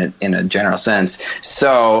in a general sense.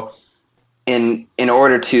 So in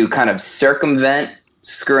order to kind of circumvent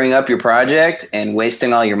screwing up your project and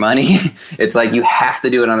wasting all your money, it's like you have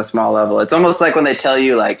to do it on a small level. It's almost like when they tell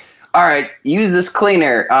you, like, all right, use this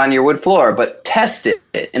cleaner on your wood floor, but test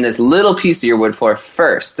it in this little piece of your wood floor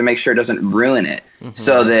first to make sure it doesn't ruin it.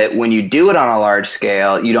 So that when you do it on a large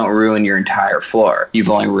scale, you don't ruin your entire floor. You've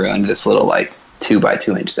only ruined this little 2 by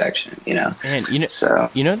 2 inch section, And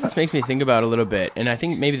this makes me think about a little bit, and I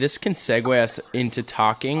think maybe this can segue us into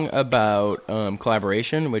talking about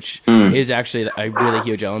collaboration, which is actually a really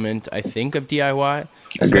huge element, I think, of DIY,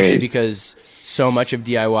 especially because so much of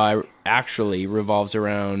DIY actually revolves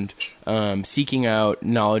around seeking out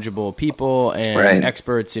knowledgeable people and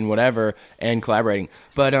experts in whatever and collaborating.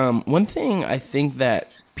 But one thing I think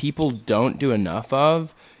that people don't do enough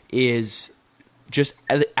of is just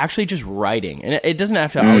writing. And it doesn't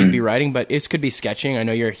have to always be writing, but it could be sketching. I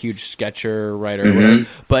know you're a huge sketcher, writer, whatever,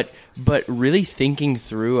 but really thinking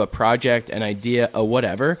through a project, an idea, a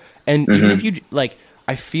whatever. And even if you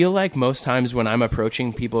I feel like most times when I'm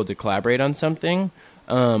approaching people to collaborate on something,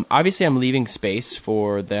 obviously I'm leaving space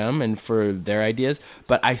for them and for their ideas,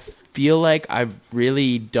 but I feel like I've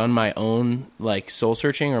really done my own soul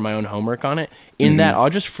searching or my own homework on it, in that I'll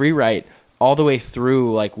just free write all the way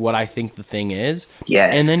through what I think the thing is.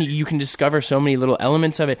 Yes. And then you can discover so many little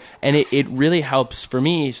elements of it, and it really helps for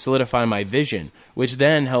me solidify my vision, which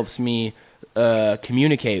then helps me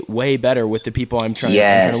communicate way better with the people I'm trying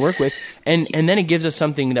to work with, and then it gives us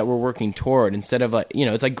something that we're working toward, instead of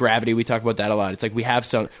it's like gravity. We talk about that a lot. It's like we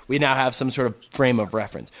now have some sort of frame of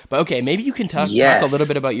reference. But okay, maybe you can talk a little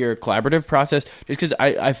bit about your collaborative process, just because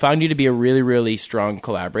I found you to be a really, really strong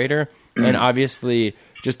collaborator, and obviously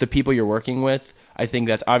just the people you're working with, I think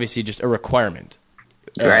that's obviously just a requirement.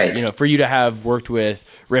 Right. For you to have worked with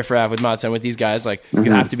Riff Raff, with Modson, with these guys,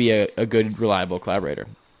 you have to be a good, reliable collaborator.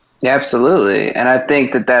 Yeah, absolutely. And I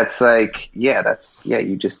think that's you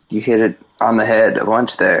hit it on the head a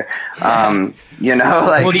bunch there. We'll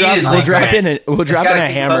drop in a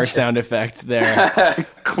hammer sound effect there.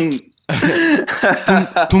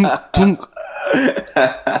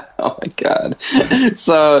 Oh my God.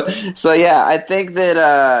 So yeah, I think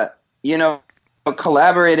that,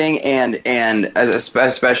 collaborating and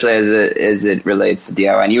especially as it relates to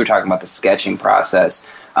DIY, and you were talking about the sketching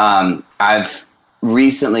process. I've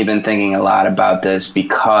recently been thinking a lot about this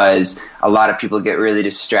because a lot of people get really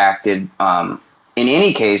distracted, in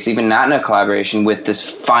any case, even not in a collaboration, with this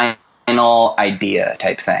final idea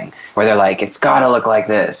type thing where they're like, it's got to look like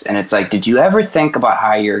this. And it's like, did you ever think about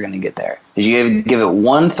how you're going to get there? Did you ever give it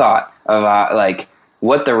one thought about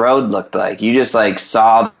what the road looked like? You just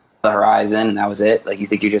saw the horizon and that was it. You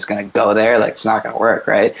think you're just going to go there? It's not going to work,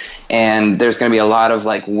 right? And there's going to be a lot of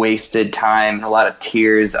wasted time and a lot of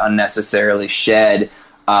tears unnecessarily shed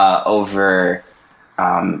over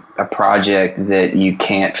a project that you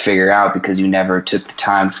can't figure out because you never took the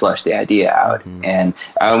time to flush the idea out. And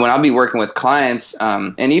when I'll be working with clients,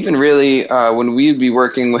 and even really when we'd be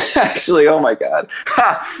working with actually, oh my God,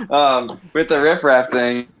 with the Riff Raff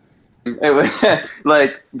thing, it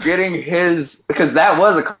was getting his, because that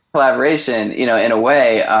was a collaboration, in a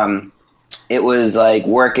way. It was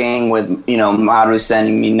working with, Mod was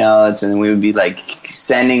sending me notes, and we would be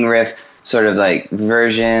sending Riff sort of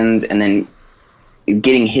versions, and then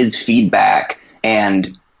getting his feedback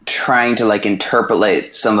and trying to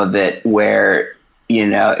interpolate some of it where,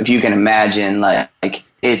 if you can imagine,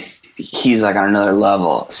 he's on another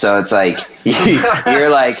level. So it's you're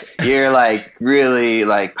really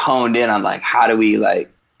honed in on how do we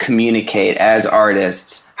communicate as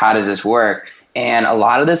artists? How does this work? And a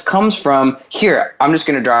lot of this comes from, here, I'm just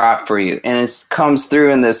going to draw it for you. And it comes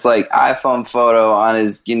through in this iPhone photo on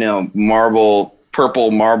his,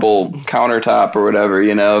 purple marble countertop or whatever,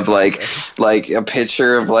 of a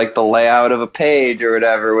picture of the layout of a page or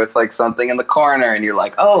whatever with something in the corner. And you're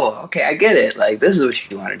oh, okay, I get it. This is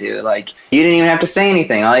what you want to do. You didn't even have to say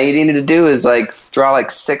anything. All you needed to do is draw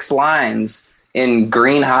 6 lines in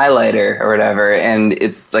green highlighter or whatever, and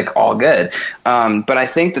it's all good. But I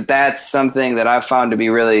think that that's something that I've found to be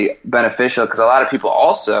really beneficial, because a lot of people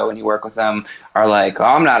also, when you work with them, are oh,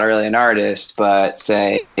 I'm not really an artist, but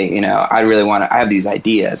say, I have these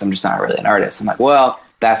ideas, I'm just not really an artist. I'm well,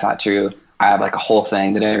 that's not true. I have a whole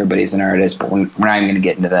thing that everybody's an artist, but we're not even going to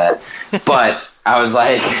get into that. But I was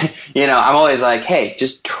I'm always hey,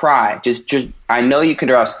 just try. Just I know you can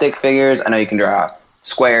draw stick figures. I know you can draw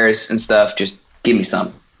squares and stuff. Just give me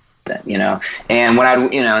something, and when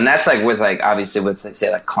and that's with obviously with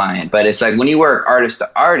say client, but it's when you work artist to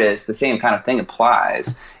artist, the same kind of thing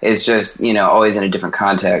applies. It's just, always in a different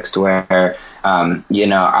context where,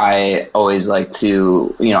 I always like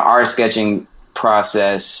to, our sketching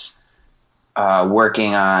process,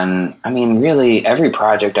 working on, really every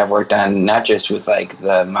project I've worked on, not just with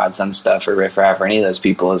the Mod Sun stuff or Riff Raff or any of those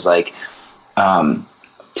people, is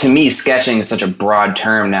to me, sketching is such a broad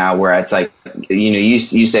term now where it's like, you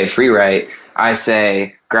say free write, I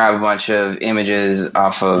say grab a bunch of images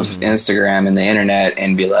off of Instagram and the internet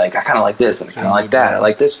and be like, I kind of like this and I kind of like that. I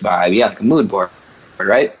like this vibe. Yeah, like a mood board,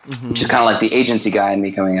 right? Which is kind of like the agency guy in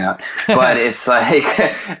me coming out. But it's like,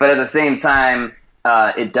 but at the same time,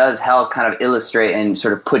 it does help kind of illustrate and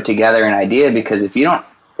sort of put together an idea, because if you don't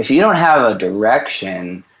have a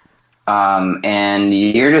direction, and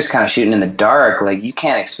you're just kind of shooting in the dark, like you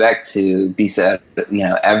can't expect to be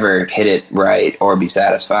ever hit it right or be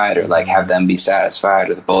satisfied, or like have them be satisfied,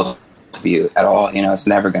 or the both of you at all. It's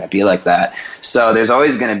never going to be like that. So there's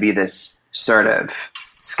always going to be this sort of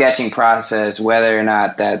sketching process, whether or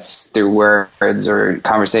not that's through words or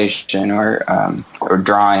conversation or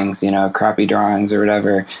drawings, crappy drawings or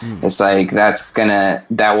whatever. It's like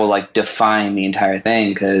that will like define the entire thing,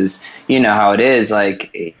 because how it is,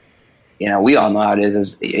 like, we all know how it is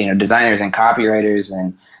as designers and copywriters,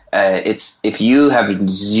 and it's if you have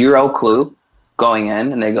zero clue going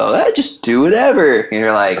in and they go, just do whatever, and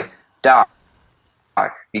you're like, Doc,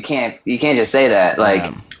 you can't just say that.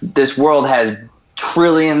 Like, this world has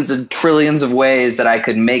trillions and trillions of ways that I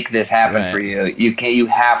could make this happen for you. You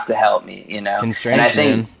have to help me, Constraints, and I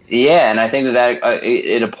think and I think that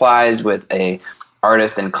it applies with a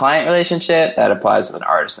artist and client relationship, that applies with an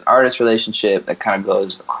artist and artist relationship, that kind of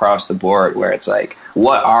goes across the board, where it's like,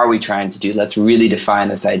 what are we trying to do? Let's really define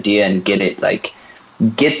this idea and get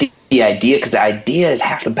the idea, because the idea is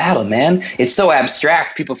half the battle, man. It's so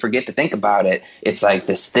abstract, people forget to think about it. It's like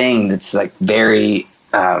this thing that's like very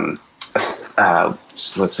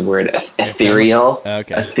what's the word? Ethereal.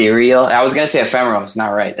 Okay. Ethereal. I was gonna say ephemeral. It's not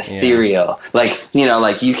right. Ethereal. Like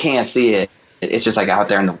like you can't see it. It's just like out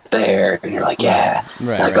there in the air, and you're like,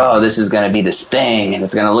 oh, this is going to be this thing, and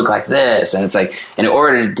it's going to look like this. And it's like, in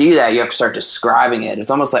order to do that, you have to start describing it.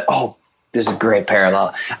 It's almost like, oh, this is a great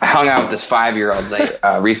parallel. I hung out with this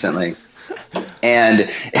 5-year-old recently, and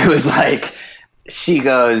it was like, she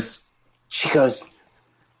goes,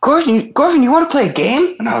 Gorvin, you want to play a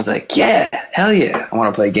game? And I was like, yeah, hell yeah, I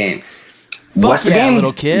want to play a game. What's the game?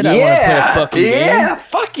 Little kid. I want to play a fucking game. Yeah,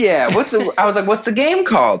 fuck yeah. I was like, what's the game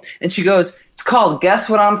called? And she goes, it's called Guess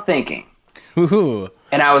What I'm Thinking. Ooh.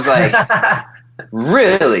 And I was like,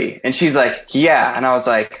 really? And she's like, yeah. And I was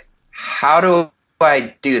like, how do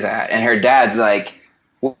I do that? And her dad's like,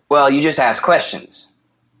 well, you just ask questions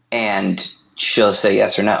and she'll say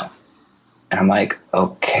yes or no. And I'm like,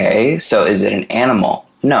 okay, so is it an animal?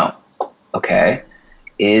 No. Okay.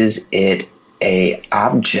 Is it a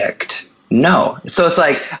object? No. So it's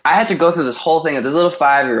like, I had to go through this whole thing of this little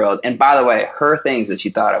 5-year-old. And by the way, her things that she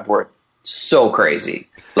thought of were so crazy.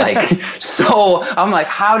 Like, so I'm like,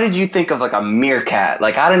 how did you think of like a meerkat?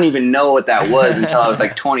 Like, I didn't even know what that was until I was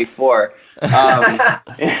like 24.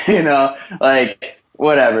 Like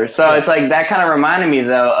whatever. So it's like, that kind of reminded me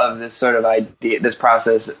though of this sort of idea, this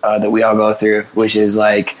process that we all go through, which is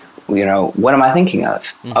like, what am I thinking of?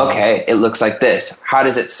 Mm-hmm. Okay, it looks like this. How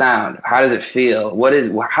does it sound? How does it feel?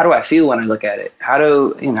 How do I feel when I look at it?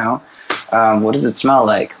 What does it smell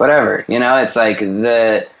like? Whatever. It's like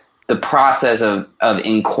the process of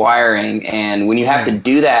inquiring, and when you have to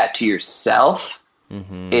do that to yourself,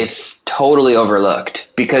 it's totally overlooked,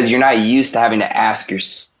 because you're not used to having to ask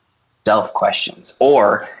yourself questions,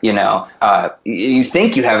 or you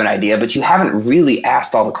think you have an idea, but you haven't really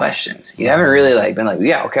asked all the questions. You haven't really been like,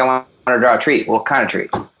 yeah, okay, I want to draw a tree. What kind of tree?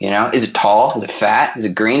 Is it tall? Is it fat? Is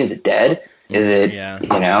it green? Is it dead? Is it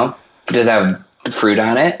does it have fruit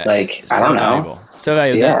on it? Like, I don't know. Valuable. So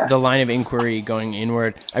valuable. The line of inquiry going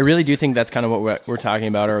inward. I really do think that's kind of what we're talking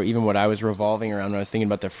about, or even what I was revolving around when I was thinking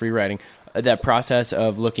about the free writing. That process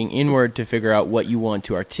of looking inward to figure out what you want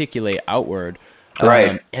to articulate outward.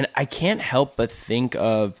 Right. And I can't help but think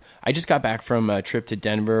of, I just got back from a trip to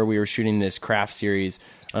Denver. We were shooting this craft series.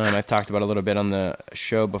 I've talked about a little bit on the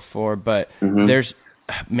show before, but there's,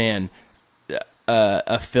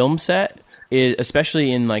 a film set,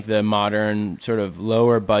 especially in like the modern sort of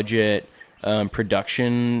lower budget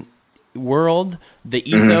production world, the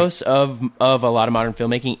ethos of a lot of modern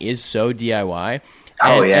filmmaking is so DIY.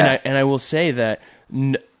 And I will say that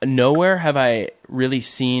nowhere have I really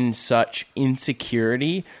seen such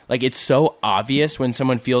insecurity. Like, it's so obvious when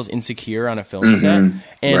someone feels insecure on a film set.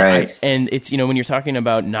 And and it's, when you're talking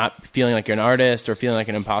about not feeling like you're an artist or feeling like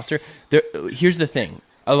an imposter, here's the thing.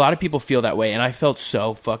 A lot of people feel that way, and I felt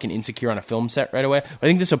so fucking insecure on a film set right away. I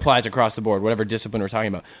think this applies across the board, whatever discipline we're talking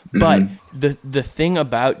about. But the thing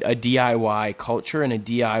about a DIY culture and a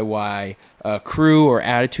DIY crew or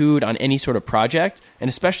attitude on any sort of project, and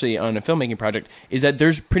especially on a filmmaking project, is that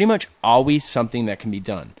there's pretty much always something that can be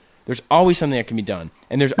done. There's always something that can be done,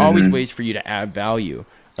 and there's always ways for you to add value.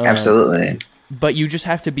 Absolutely. But you just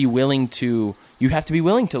have to be willing to. You have to be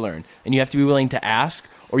willing to learn, and you have to be willing to ask,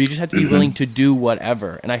 or you just have to be willing to do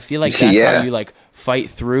whatever. And I feel like that's how you like fight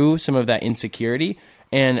through some of that insecurity.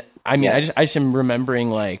 And I mean, I just am remembering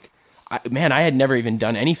like, I had never even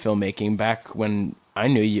done any filmmaking back when I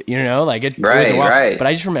knew you. You know, like it was a while. Right. But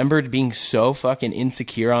I just remembered being so fucking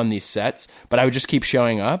insecure on these sets, but I would just keep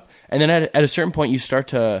showing up. And then at a certain point, you start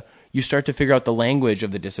to figure out the language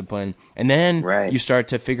of the discipline, and then you start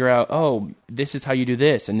to figure out, oh, this is how you do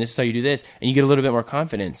this, and this is how you do this, and you get a little bit more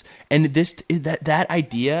confidence. And that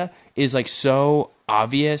idea is like so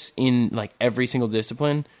obvious in like every single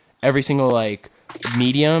discipline, every single like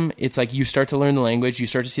medium. It's like you start to learn the language, you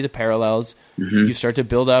start to see the parallels, you start to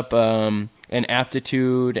build up an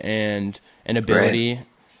aptitude and an ability.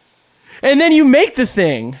 And then you make the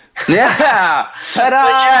thing. Yeah.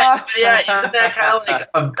 Ta-da! Isn't that kind of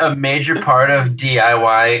like a major part of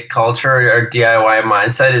DIY culture or DIY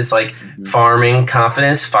mindset is like farming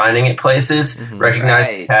confidence, finding it places,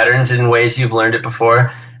 recognizing patterns in ways you've learned it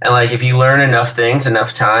before. And like if you learn enough things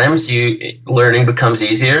enough times, learning becomes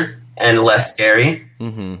easier and less scary.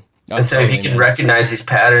 And so if you can recognize these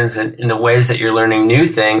patterns in the ways that you're learning new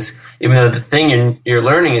things, even though the thing you're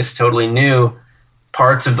learning is totally new,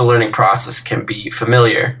 parts of the learning process can be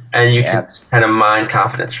familiar, and you can kind of mine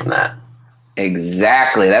confidence from that.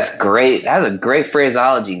 Exactly. That's great. That's a great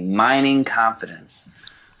phraseology. Mining confidence.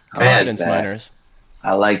 Confidence miners.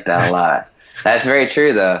 I like that a lot. That's very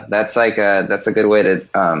true, though. That's like that's a good way to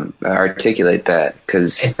articulate that.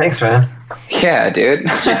 Cause hey, thanks, man. Yeah, dude.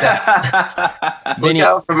 Look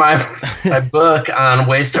out for my book on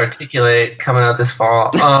ways to articulate coming out this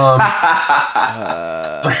fall.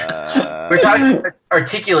 We're talking about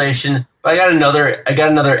articulation, but I got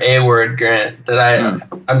another A word, Grant, that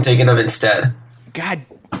I'm thinking of instead. God,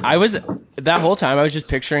 that whole time I was just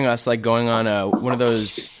picturing us like going on one of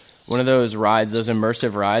those rides, those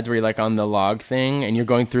immersive rides where you're like on the log thing and you're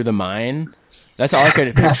going through the mine. That's all I could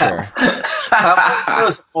picture.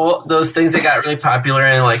 Those things that got really popular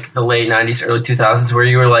in like the late 90s, early 2000s, where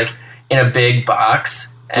you were like in a big box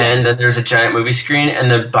and then there's a giant movie screen and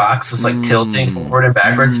the box was like tilting forward and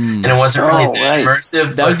backwards and it wasn't really that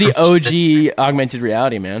immersive. That was the OG augmented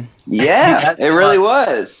reality, man. Yeah, it really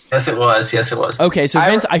was. Yes, it was. Okay, so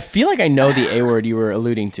Vince, I feel like I know the A word you were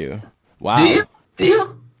alluding to. Wow. Do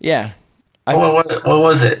you? Yeah. What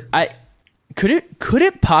was it? Could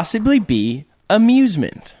it possibly be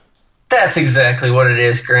amusement? That's exactly what it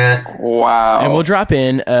is, Grant. Wow. And we'll drop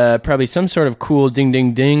in probably some sort of cool ding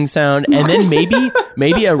ding ding sound, and then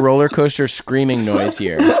maybe a roller coaster screaming noise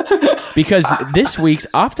here. Because this week's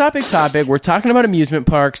off-topic topic, we're talking about amusement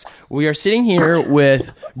parks. We are sitting here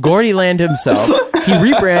with Gordy Land himself. He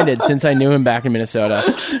rebranded since I knew him back in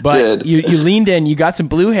Minnesota. But you leaned in, you got some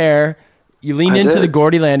blue hair. You leaned into the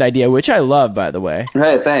Gordy Land idea, which I love, by the way.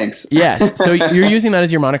 Hey, thanks. Yes. So you're using that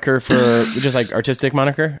as your moniker for just like artistic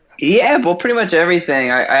moniker? Yeah, well, pretty much everything.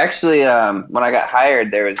 I actually, when I got hired,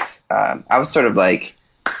 there was, I was sort of like,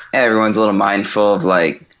 everyone's a little mindful of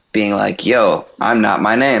like being like, yo, I'm not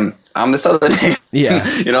my name. I'm this other name. Yeah.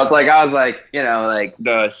 It's like, I was like, like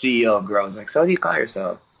the CEO of Grow was like, so what do you call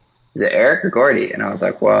yourself? Is it Eric or Gordy? And I was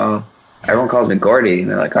like, well, everyone calls me Gordy. And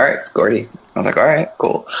they're like, all right, it's Gordy. I was like, all right,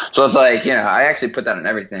 cool. So it's like, I actually put that on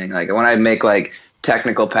everything. Like when I make like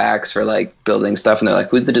technical packs for like building stuff and they're like,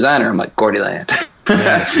 who's the designer? I'm like, Gordy Land.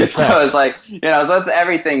 So it's like, so it's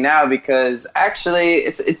everything now because actually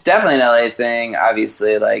it's definitely an LA thing.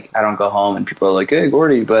 Obviously, like I don't go home and people are like, hey,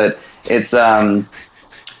 Gordy, but it's kind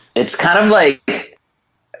of like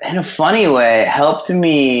in a funny way helped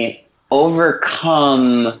me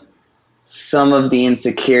overcome some of the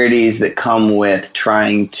insecurities that come with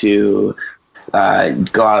trying to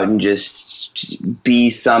go out and just be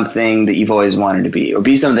something that you've always wanted to be, or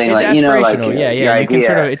be something it's like aspirational. Your You idea. can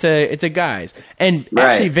sort of, it's a guise. And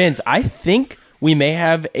actually, Vince, I think we may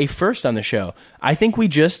have a first on the show. I think we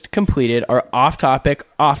just completed our off-topic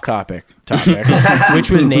topic, which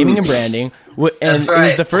was naming and branding. And That's right. It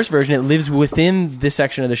was the first version. It lives within this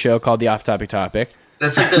section of the show called the off-topic topic.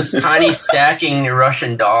 That's like those tiny stacking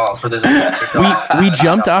Russian dolls where there's We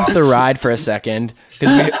jumped off the ride for a second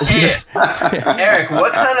because Eric,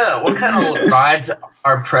 what kind of rides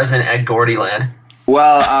are present at Gordy Land?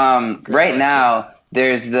 Well, right now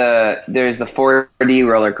there's the 4D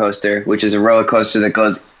roller coaster, which is a roller coaster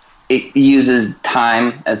that it uses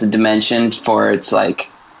time as a dimension for its like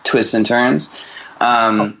twists and turns.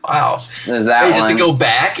 Wow. There's that one. Does it go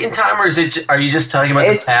back in time, or are you just talking about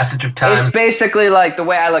the passage of time? It's basically like the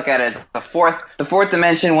way I look at it is the fourth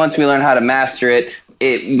dimension. Once we learn how to master it,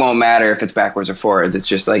 it won't matter if it's backwards or forwards. It's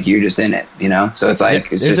just like you're just in it, you know. So it's like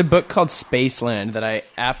There's a book called Spaceland that I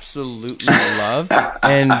absolutely love,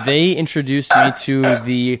 and they introduced me to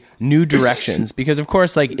the new directions because, of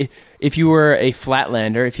course, like if you were a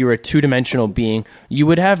flatlander, if you were a two-dimensional being, you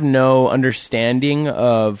would have no understanding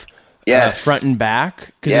of front and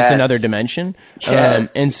back because it's another dimension.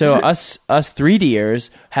 And so us 3Ders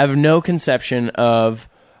have no conception of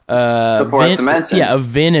the fourth dimension. Yeah, of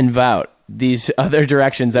Vin and Vout. These other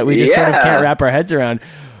directions that we just sort of can't wrap our heads around.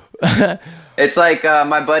 It's like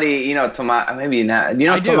my buddy, you know, Tomas. Maybe not. You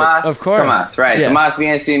know, Tomas. Of course, Tomas, right? Yes. Tomas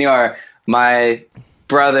Villaseñor, my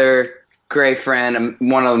brother, great friend,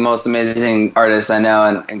 one of the most amazing artists I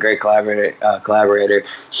know, and great collaborator.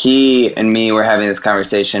 He and me were having this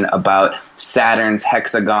conversation about Saturn's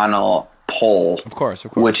hexagonal pole, of course,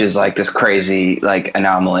 which is like this crazy like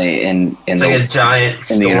anomaly in it's like a giant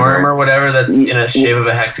storm or whatever that's in a shape of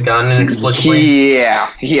a hexagon inexplicably.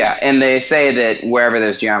 Yeah, and they say that wherever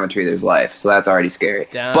there's geometry, there's life, so that's already scary.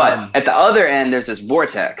 Damn. But at the other end, there's this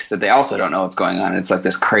vortex that they also don't know what's going on. It's like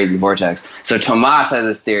this crazy vortex. So Tomas has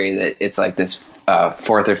this theory that it's like this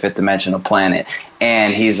fourth or fifth dimensional planet,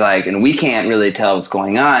 and he's like, and we can't really tell what's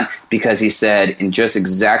going on because he said, in just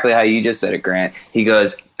exactly how you just said it, Grant, he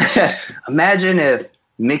goes, imagine if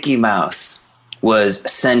Mickey Mouse was a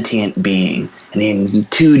sentient being, and in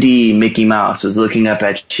 2D Mickey Mouse was looking up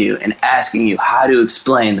at you and asking you how to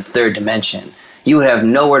explain the third dimension. You would have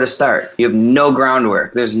nowhere to start. You have no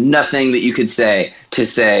groundwork. There's nothing that you could say to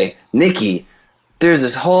say, Nikki, there's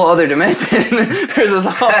this whole other dimension. There's this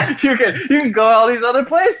whole you can go all these other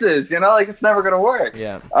places, you know, like it's never gonna work.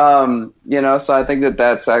 Yeah. You know, so I think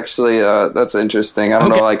that's actually that's interesting. I don't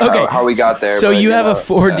know like how we got there. So but, you have a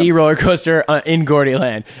 4D roller coaster in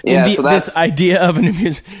Gordyland. Yeah, so that's this idea of an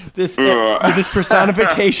amusement, this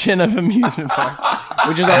personification of amusement park,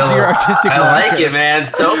 which is also your artistic. I like it, man.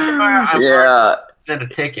 So far, I'm a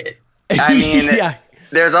ticket. I mean,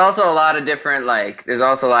 There's also a lot of different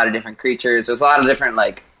creatures. There's a lot of different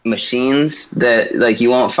like machines that like you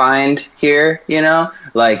won't find here, you know?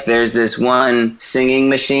 Like there's this one singing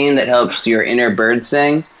machine that helps your inner bird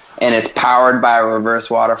sing, and it's powered by a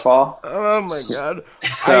reverse waterfall. Oh my god.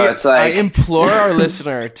 So it's like I implore our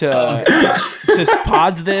listener to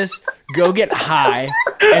pause this, go get high,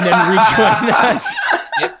 and then rejoin us.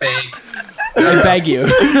 Get baked. I beg you.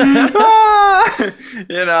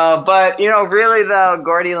 You know, but you know, really though,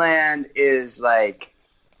 Gordyland is a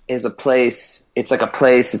place. It's like a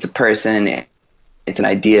place. It's a person. It's an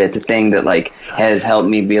idea. It's a thing that like has helped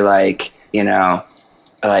me be like, you know,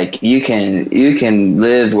 like you can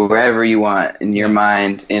live wherever you want in your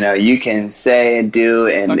mind. You know, you can say and do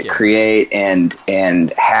and create and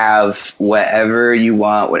have whatever you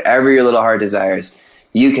want, whatever your little heart desires.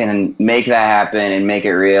 You can make that happen and make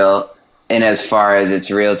it real. And as far as it's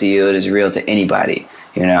real to you, it is real to anybody,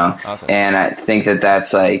 you know? Awesome. And I think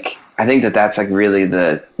that's like really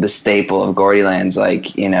the staple of Gordyland's,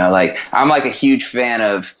 like, you know, like I'm like a huge fan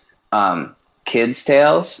of kids'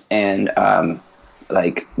 tales and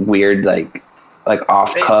like weird like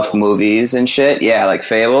off cuff movies and shit. Yeah, like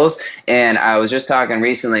fables. And I was just talking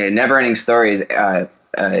recently, Never Ending Stories.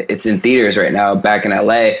 It's in theaters right now back in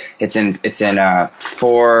LA. It's in September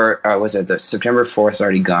 4th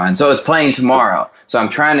already gone. So it's playing tomorrow. So I'm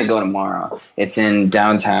trying to go tomorrow. It's in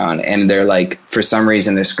downtown, and they're like, for some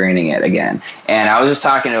reason they're screening it again. And I was just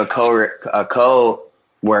talking to a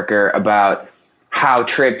co-worker about how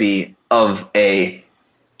trippy of a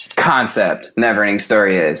concept Never Ending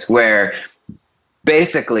Story is, where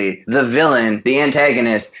basically the villain, the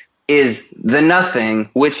antagonist, is the nothing,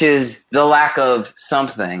 which is the lack of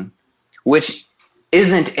something, which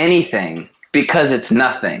isn't anything because it's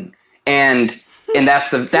nothing, and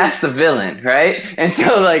that's the villain, right? And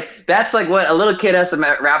so like that's like what a little kid has to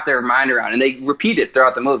wrap their mind around, and they repeat it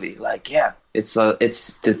throughout the movie. Like, yeah, it's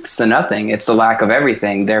the nothing, it's the lack of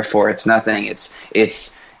everything, therefore it's nothing. It's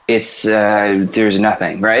there's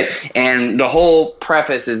nothing, right? And the whole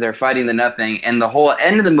preface is they're fighting the nothing, and the whole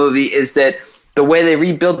end of the movie is that the way they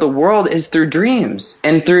rebuild the world is through dreams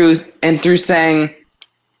and through saying,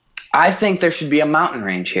 I think there should be a mountain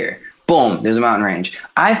range here. Boom, there's a mountain range.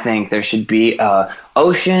 I think there should be a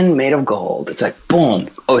ocean made of gold. It's like, boom,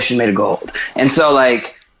 ocean made of gold. And so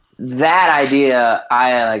like that idea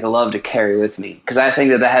I like love to carry with me, because I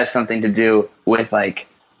think that has something to do with like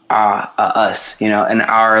us, you know, and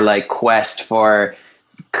our like quest for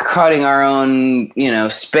cutting our own, you know,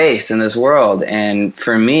 space in this world. And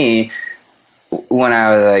for me, when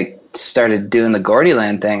I was like started doing the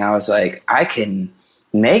Gordyland thing, I was like, I can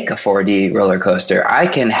make a 4D roller coaster. I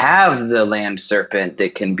can have the land serpent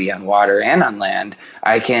that can be on water and on land.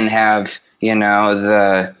 I can have,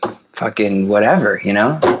 the fucking whatever, I can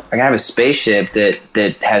have a spaceship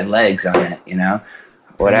that has legs on it,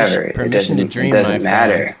 whatever. Permission to dream, it doesn't my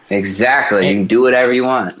matter. friend. Exactly. You can do whatever you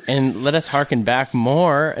want. And let us harken back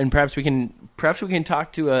more, and perhaps we can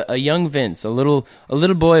talk to a young Vince, a little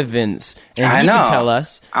boy Vince, and I he know. can tell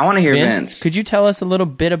us. I want to hear Vince. Could you tell us a little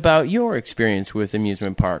bit about your experience with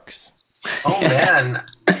amusement parks? Oh man,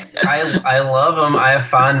 I love them. I have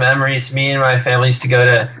fond memories. Me and my family used to go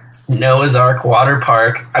to Noah's Ark Water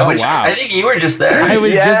Park. Wow. I think you were just there. I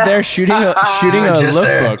was just there shooting a Just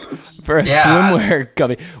there. lookbook for a swimwear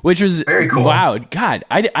company, which was very cool. Wow, God,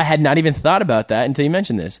 I had not even thought about that until you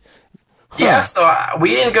mentioned this. Huh. Yeah, so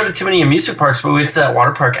we didn't go to too many amusement parks, but we went to that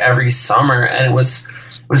water park every summer, and it was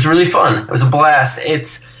really fun. It was a blast.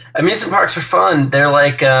 Amusement parks are fun. They're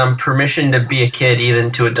like permission to be a kid,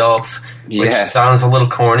 even to adults, which sounds a little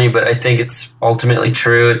corny, but I think it's ultimately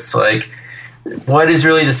true. It's like, what is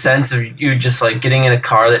really the sense of you just like getting in a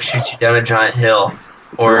car that shoots you down a giant hill,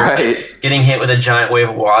 or getting hit with a giant wave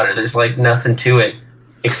of water? There's like nothing to it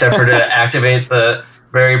except for to activate the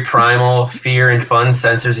very primal fear and fun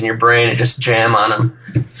sensors in your brain and just jam on them.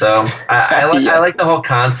 So I like the whole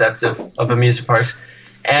concept of amusement parks,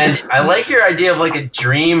 and I like your idea of like a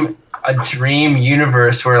dream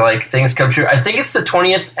universe where like things come true. I think it's the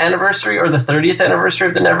 20th anniversary or the 30th anniversary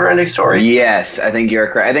of the Neverending Story. Yes, I think you're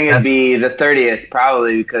correct. I think it'd be the 30th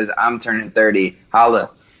probably because I'm turning 30. Holla.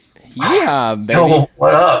 Yeah, baby. Yo,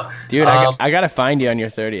 what up? Dude, I gotta find you on your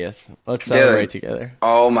 30th. Let's celebrate together.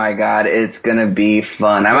 Oh my God, it's gonna be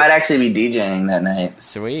fun. I might actually be DJing that night.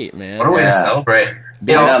 Sweet, man. What a way to celebrate.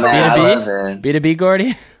 B2B? B2B,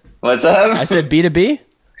 Gordy? What's up? I said B2B?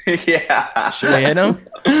 Yeah. Should we hit him?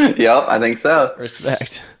 Yep, I think so.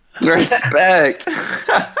 Respect.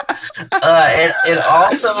 It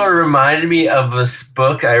also reminded me of this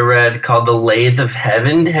book I read called The Lathe of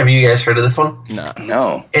Heaven. Have you guys heard of this one?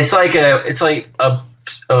 No. It's like a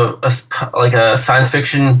science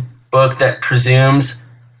fiction book that presumes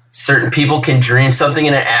certain people can dream something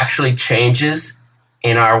and it actually changes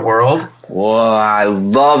in our world. Whoa, I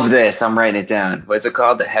love this. I'm writing it down. What's it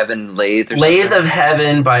called? The Heaven Lathe or Lathe something? of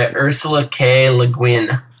Heaven by Ursula K. Le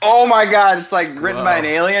Guin. Oh my God, it's like written by an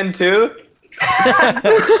alien too?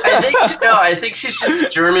 I think she's just a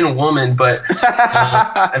German woman, but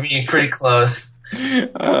pretty close.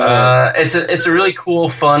 It's a really cool,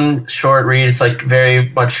 fun, short read. It's like very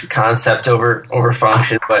much concept over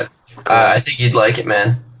function, but I think you'd like it,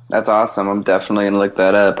 man. That's awesome. I'm definitely gonna look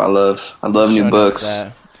that up. I love new books.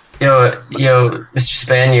 Yo, Mr.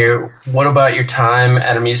 Spanier, what about your time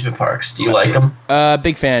at amusement parks? Do you like them?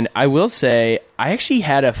 Big fan. I will say, I actually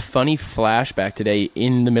had a funny flashback today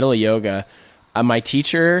in the middle of yoga. My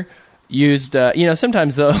teacher used,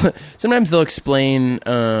 sometimes they'll explain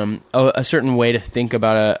a certain way to think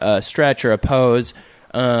about a stretch or a pose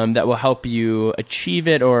that will help you achieve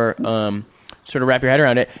it or sort of wrap your head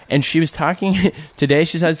around it. And she was talking today.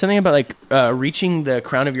 She said something about like reaching the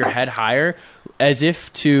crown of your head higher, as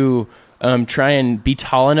if to try and be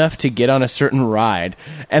tall enough to get on a certain ride.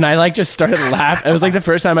 And I like just started laughing. It was like the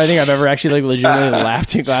first time I think I've ever actually like legitimately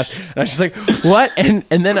laughed in class. And I was just like, what? And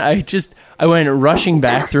then I went rushing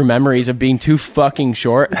back through memories of being too fucking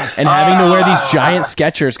short and having to wear these giant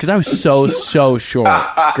Skechers because I was so short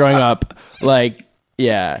growing up. Like,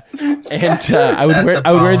 yeah. And I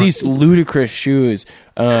would wear these ludicrous shoes.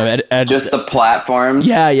 At just the platforms.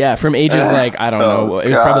 Yeah, from ages like I don't know. It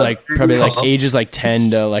was probably like ages like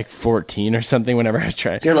 10 to like 14 or something. Whenever I was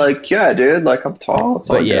trying, you're like, yeah, dude, like I'm tall. It's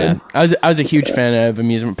all good. I was a huge fan of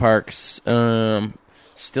amusement parks.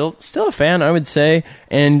 Still a fan, I would say.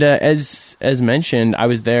 And as mentioned, I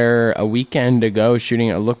was there a weekend ago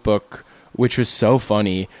shooting a lookbook, which was so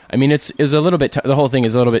funny. I mean, it's a little bit. The whole thing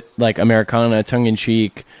is a little bit like Americana, tongue in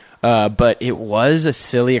cheek. But it was a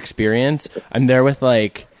silly experience. I'm there with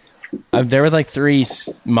like 3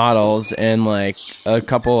 models and like a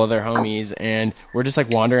couple other homies, and we're just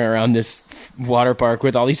like wandering around this water park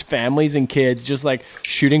with all these families and kids, just like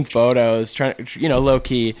shooting photos, trying, low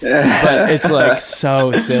key. But it's like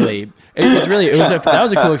so silly. That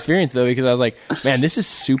was a cool experience though, because I was like, man, this is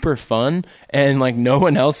super fun, and like no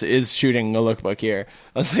one else is shooting a lookbook here.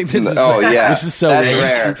 I was like, this is so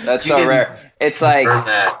rare. That's so rare. It's like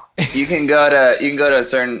you can go to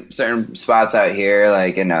certain spots out here,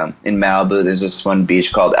 like in Malibu. There's this one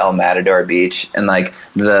beach called El Matador Beach, and like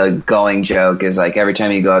the going joke is like every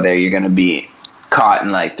time you go there, you're gonna be caught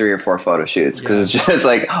in like 3 or 4 photo shoots because it's just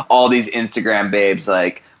like all these Instagram babes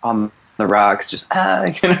like on the rocks, just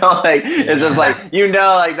like it's just like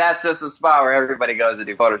like that's just the spot where everybody goes to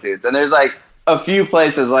do photo shoots. And there's like a few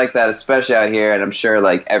places like that, especially out here, and I'm sure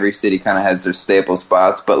like every city kind of has their staple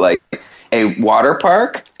spots, but like a water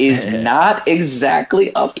park is not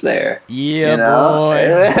exactly up there. Yeah, boy.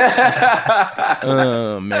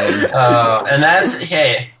 Oh man. And that's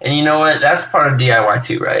and you know what? That's part of DIY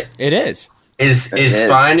too, right? It is. Is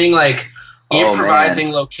finding like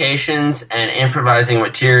improvising locations and improvising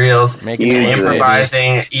materials, and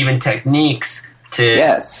improvising even techniques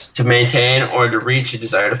to maintain or to reach a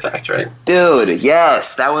desired effect, right? Dude,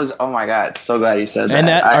 yes. That was, oh my God, so glad you said that. And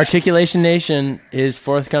that Articulation Nation, his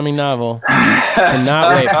forthcoming novel.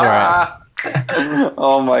 Cannot wait for it.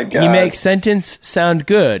 Oh my God. He makes sentence sound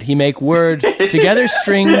good. He make word together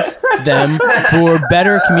strings them for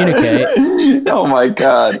better communicate. Oh my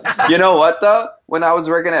God. You know what though? When I was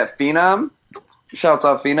working at Phenom, shouts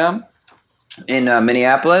out Phenom, in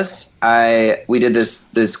Minneapolis, we did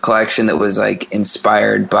this collection that was like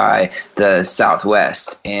inspired by the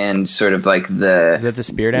Southwest and sort of like Is that the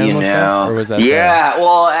spirit animal stuff, or was that?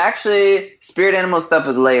 Well, actually, spirit animal stuff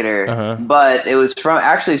was later, but it was from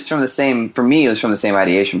the same. For me, it was from the same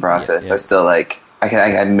ideation process. Yeah. I still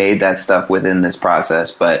I made that stuff within this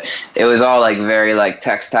process, but it was all like very like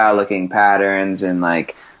textile looking patterns and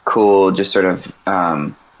like cool, just sort of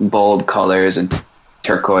bold colors and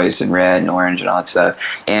turquoise and red and orange and all that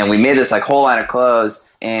stuff. And we made this like whole line of clothes,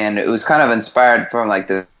 and it was kind of inspired from like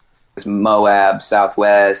this Moab,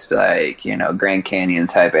 Southwest, like, Grand Canyon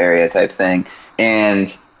type area type thing.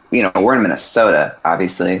 And, we're in Minnesota,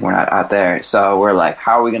 obviously. We're not out there. So we're like,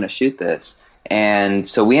 how are we going to shoot this? And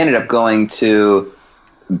so we ended up going to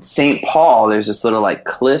St. Paul. There's this little like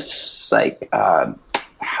cliffs, like, I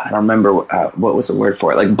don't remember what was the word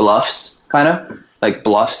for it, like bluffs, kind of. Like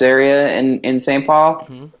bluffs area in St. Paul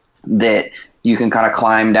that you can kind of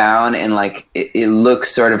climb down, and like it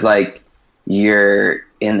looks sort of like you're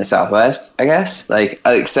in the Southwest, I guess, like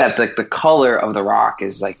except like the color of the rock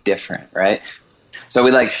is like different, right? So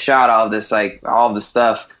we like shot all of this, like all of the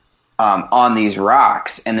stuff on these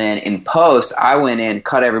rocks, and then in post I went in,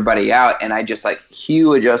 cut everybody out, and I just like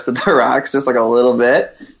hue adjusted the rocks just like a little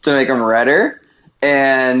bit to make them redder,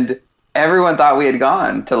 and everyone thought we had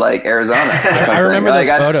gone to like Arizona. I remember those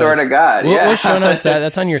photos. I sort of got. We'll show notes that.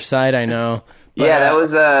 That's on your site, I know. But, that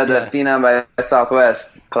was the Phenom by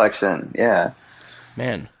Southwest collection. Yeah,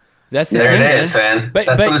 man, that's there. It is, man. But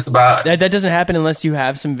that's what it's about. That doesn't happen unless you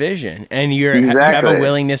have some vision and you have a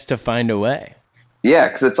willingness to find a way. Yeah,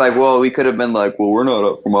 because it's like, well, we could have been like, well, we're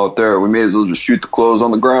not from out there. We may as well just shoot the clothes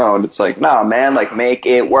on the ground. It's like, nah, man, like make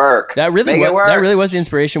it work. That really was the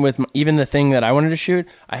inspiration with even the thing that I wanted to shoot.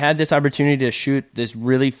 I had this opportunity to shoot this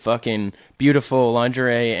really fucking beautiful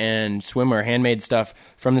lingerie and swimwear handmade stuff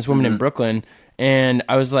from this woman in Brooklyn, and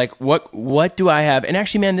I was like, what do I have? And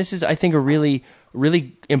actually, man, this is, I think, a really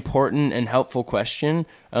important and helpful question.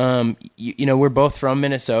 We're both from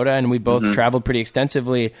Minnesota, and we both traveled pretty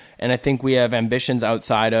extensively, and I think we have ambitions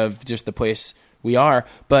outside of just the place we are.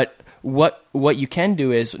 But what you can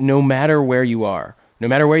do is, no matter where you are,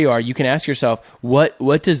 you can ask yourself,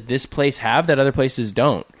 what does this place have that other places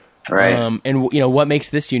don't? Right. And what makes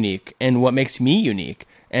this unique, and what makes me unique?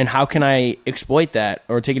 And how can I exploit that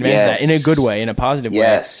or take advantage of that in a good way, in a positive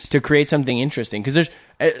way, to create something interesting? Because there's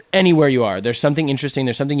anywhere you are, there's something interesting,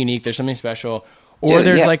 there's something unique, there's something special, or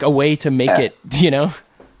there's like a way to make it,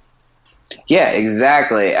 Yeah,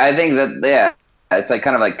 exactly. I think that, it's like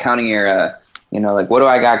kind of like counting your, like, what do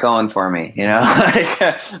I got going for me? Like,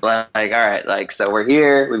 all right, like, so we're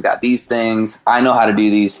here, we've got these things, I know how to do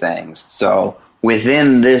these things. So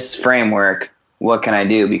within this framework, what can I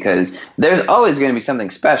do? Because there's always going to be something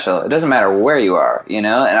special. It doesn't matter where you are, And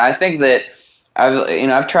I think that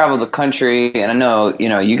I've traveled the country, and I know,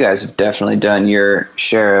 you guys have definitely done your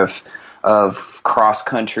share of cross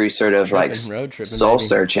country sort of like soul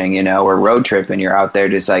searching, or road tripping. You're out there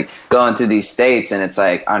just like going through these states, and it's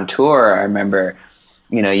like on tour. I remember,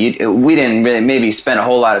 we didn't really maybe spend a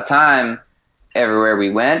whole lot of time everywhere we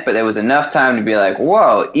went, but there was enough time to be like,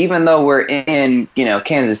 whoa, even though we're in,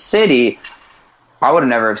 Kansas City, I would have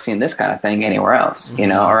never have seen this kind of thing anywhere else,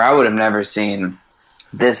 or I would have never seen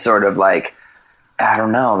this sort of like, I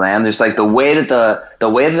don't know, man. There's like the way that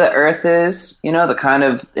the earth is, the kind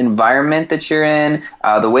of environment that you're in,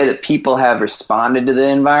 the way that people have responded to the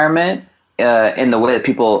environment, and the way that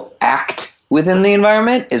people act within the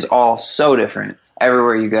environment is all so different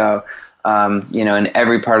everywhere you go, in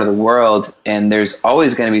every part of the world. And there's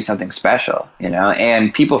always going to be something special,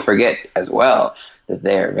 and people forget as well that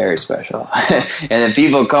they are very special. And then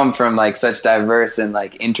people come from like such diverse and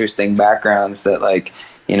like interesting backgrounds that like,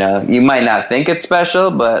 you know, you might not think it's special,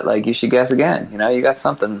 but like you should guess again. You know, you got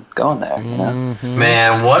something going there. You know?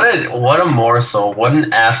 Man, what a morsel! What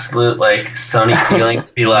an absolute like sunny feeling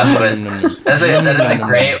to be left with. That is a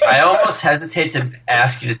great. I almost hesitate to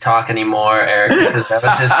ask you to talk anymore, Eric, because that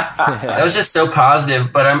was just so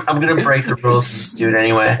positive. But I'm gonna break the rules and just do it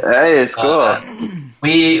anyway. Hey, it's cool.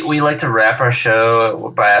 We like to wrap our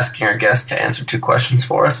show by asking our guests to answer 2 questions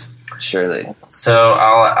for us. Surely. So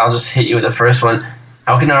I'll just hit you with the first one.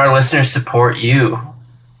 How can our listeners support you,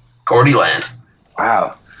 Gordyland?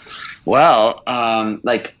 Wow. Well, damn.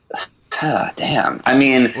 I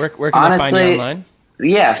mean, Where can honestly, they find you online?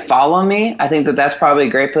 Yeah, follow me. I think that's probably a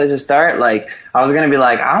great place to start. Like, I was gonna be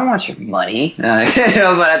like, I don't want your money, you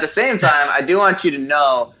know, but at the same time, I do want you to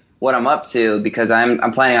know what I'm up to, because I'm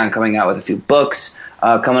planning on coming out with a few books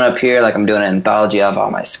coming up here. Like, I'm doing an anthology of all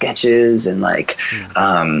my sketches and like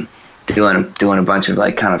doing a bunch of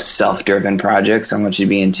like kind of self-driven projects. I want you to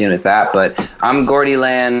be in tune with that. But I'm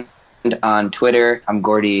Gordyland on Twitter. I'm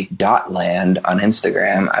Gordy.land on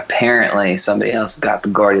Instagram. Apparently somebody else got the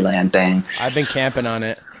Gordyland thing. I've been camping on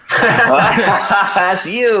it. That's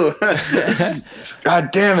you.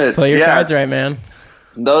 God damn it. Play your cards right, man.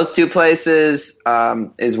 Those 2 places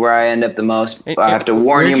is where I end up the most. I have to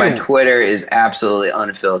warn you, my Twitter is absolutely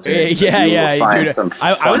unfiltered. Yeah. You will find Dude, some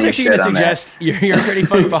I was actually going to shit on suggest you're a pretty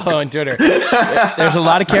fun follow on Twitter. There's a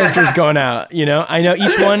lot of characters going out. You know, I know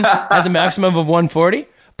each one has a maximum of 140,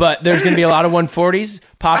 but there's going to be a lot of 140s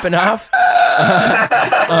popping off.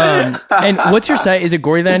 And what's your site? Is it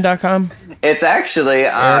Gordyland.com? It's actually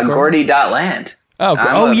Gordy.land.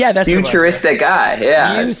 Oh, yeah, that's futuristic guy.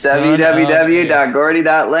 Yeah, it's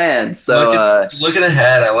www.gordy.land. So looking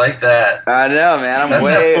ahead, I like that. I know, man. That's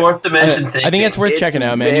that 4th dimension thing. I think it's worth checking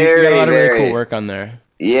out, man. You got a lot of really cool work on there.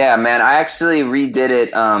 Yeah, man. I actually redid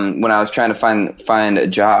it when I was trying to find a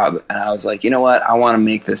job, and I was like, you know what? I want to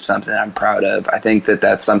make this something I'm proud of. I think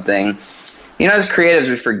that's something. You know, as creatives,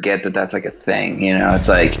 we forget that that's like a thing. You know, it's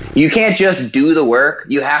like you can't just do the work.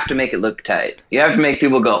 You have to make it look tight. You have to make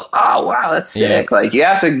people go, oh, wow, that's sick. Yeah. Like, you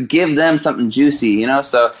have to give them something juicy, you know?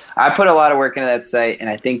 So I put a lot of work into that site, and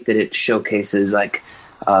I think that it showcases like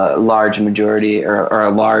a large majority or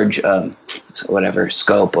a large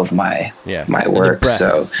scope of my work.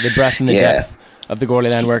 The breadth and the depth of the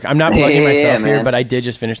Gordyland work. I'm not plugging myself here, but I did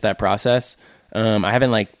just finish that process. I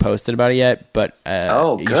haven't like posted about it yet, but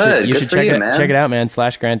good. You should check it out, man.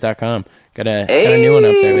 /grant.com. Got a new one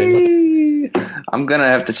up there, baby. I'm gonna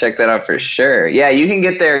have to check that out for sure. Yeah, you can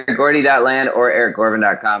get there Gordy.land or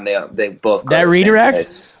ericgorvin.com. They both go that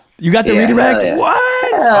redirect. You got the redirect? Yeah.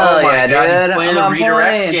 What? Hell yeah, God, dude! he's playing the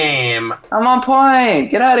redirect game. I'm on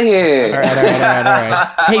point. Get out of here. All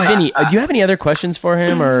right. Hey, Vinny, do you have any other questions for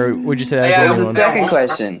him, or would you say that was the second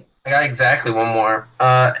question? I got exactly one more.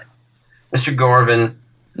 Mr. Gorvin.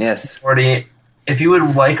 Yes. Gordy, if you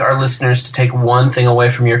would like our listeners to take one thing away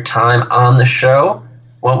from your time on the show,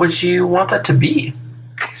 what would you want that to be?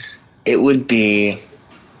 It would be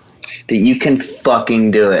that you can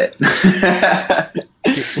fucking do it.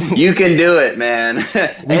 You can do it, man.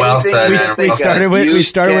 Well said. We started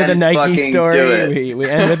with the Nike story. We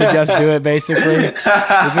end with the just do it. Basically, we've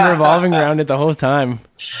been revolving around it the whole time.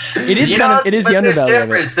 It is the underbelly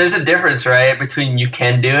of it. There's a difference, right, between you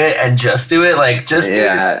can do it and just do it. Like just do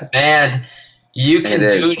it is command. You can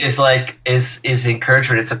do it is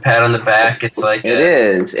encouragement. It's a pat on the back. It's like it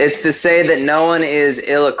is. It's to say that no one is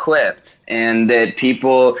ill-equipped, and that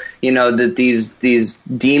people, you know, that these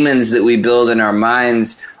demons that we build in our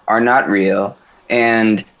minds are not real,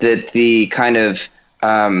 and that the kind of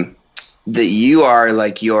that you are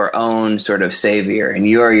like your own sort of savior, and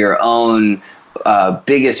you are your own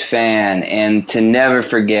biggest fan, and to never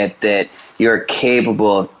forget that you're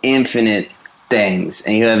capable of infinite things,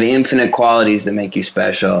 and you have infinite qualities that make you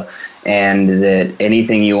special, and that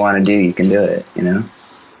anything you want to do, you can do it, you know?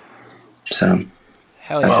 So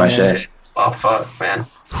that's my shit. Oh, fuck, man.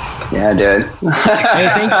 Yeah, dude.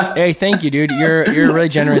 Hey, thank you, dude. You're a really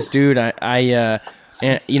generous dude. I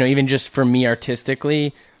you know, even just for me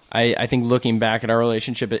artistically, I think looking back at our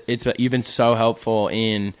relationship, you've been so helpful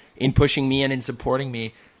in pushing me and in supporting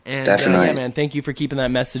me. And definitely, yeah, man. Thank you for keeping that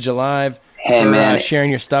message alive. Hey, man,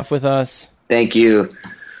 sharing your stuff with us. Thank you,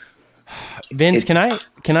 Vince. Can I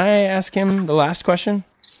ask him the last question?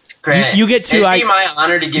 Grant, you get to. It'd be my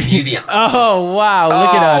honor to give you the honor. Oh wow!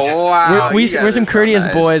 Look at us. Wow. We're some courteous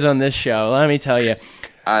boys on this show. Let me tell you.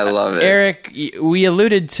 I love it, Eric. We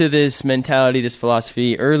alluded to this mentality, this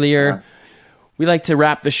philosophy earlier. Yeah. We like to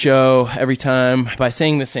wrap the show every time by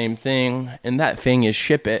saying the same thing, and that thing is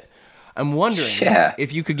ship it. I'm wondering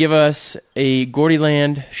if you could give us a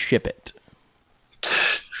Gordyland ship it.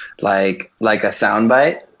 like a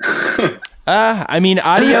soundbite? I mean,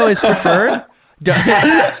 audio is preferred.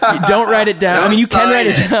 Don't write it down. I mean, you can write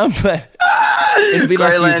it down, but it'll be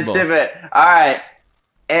less Corey Lynn, usable. ship it. All right,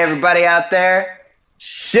 everybody out there,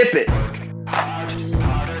 ship it.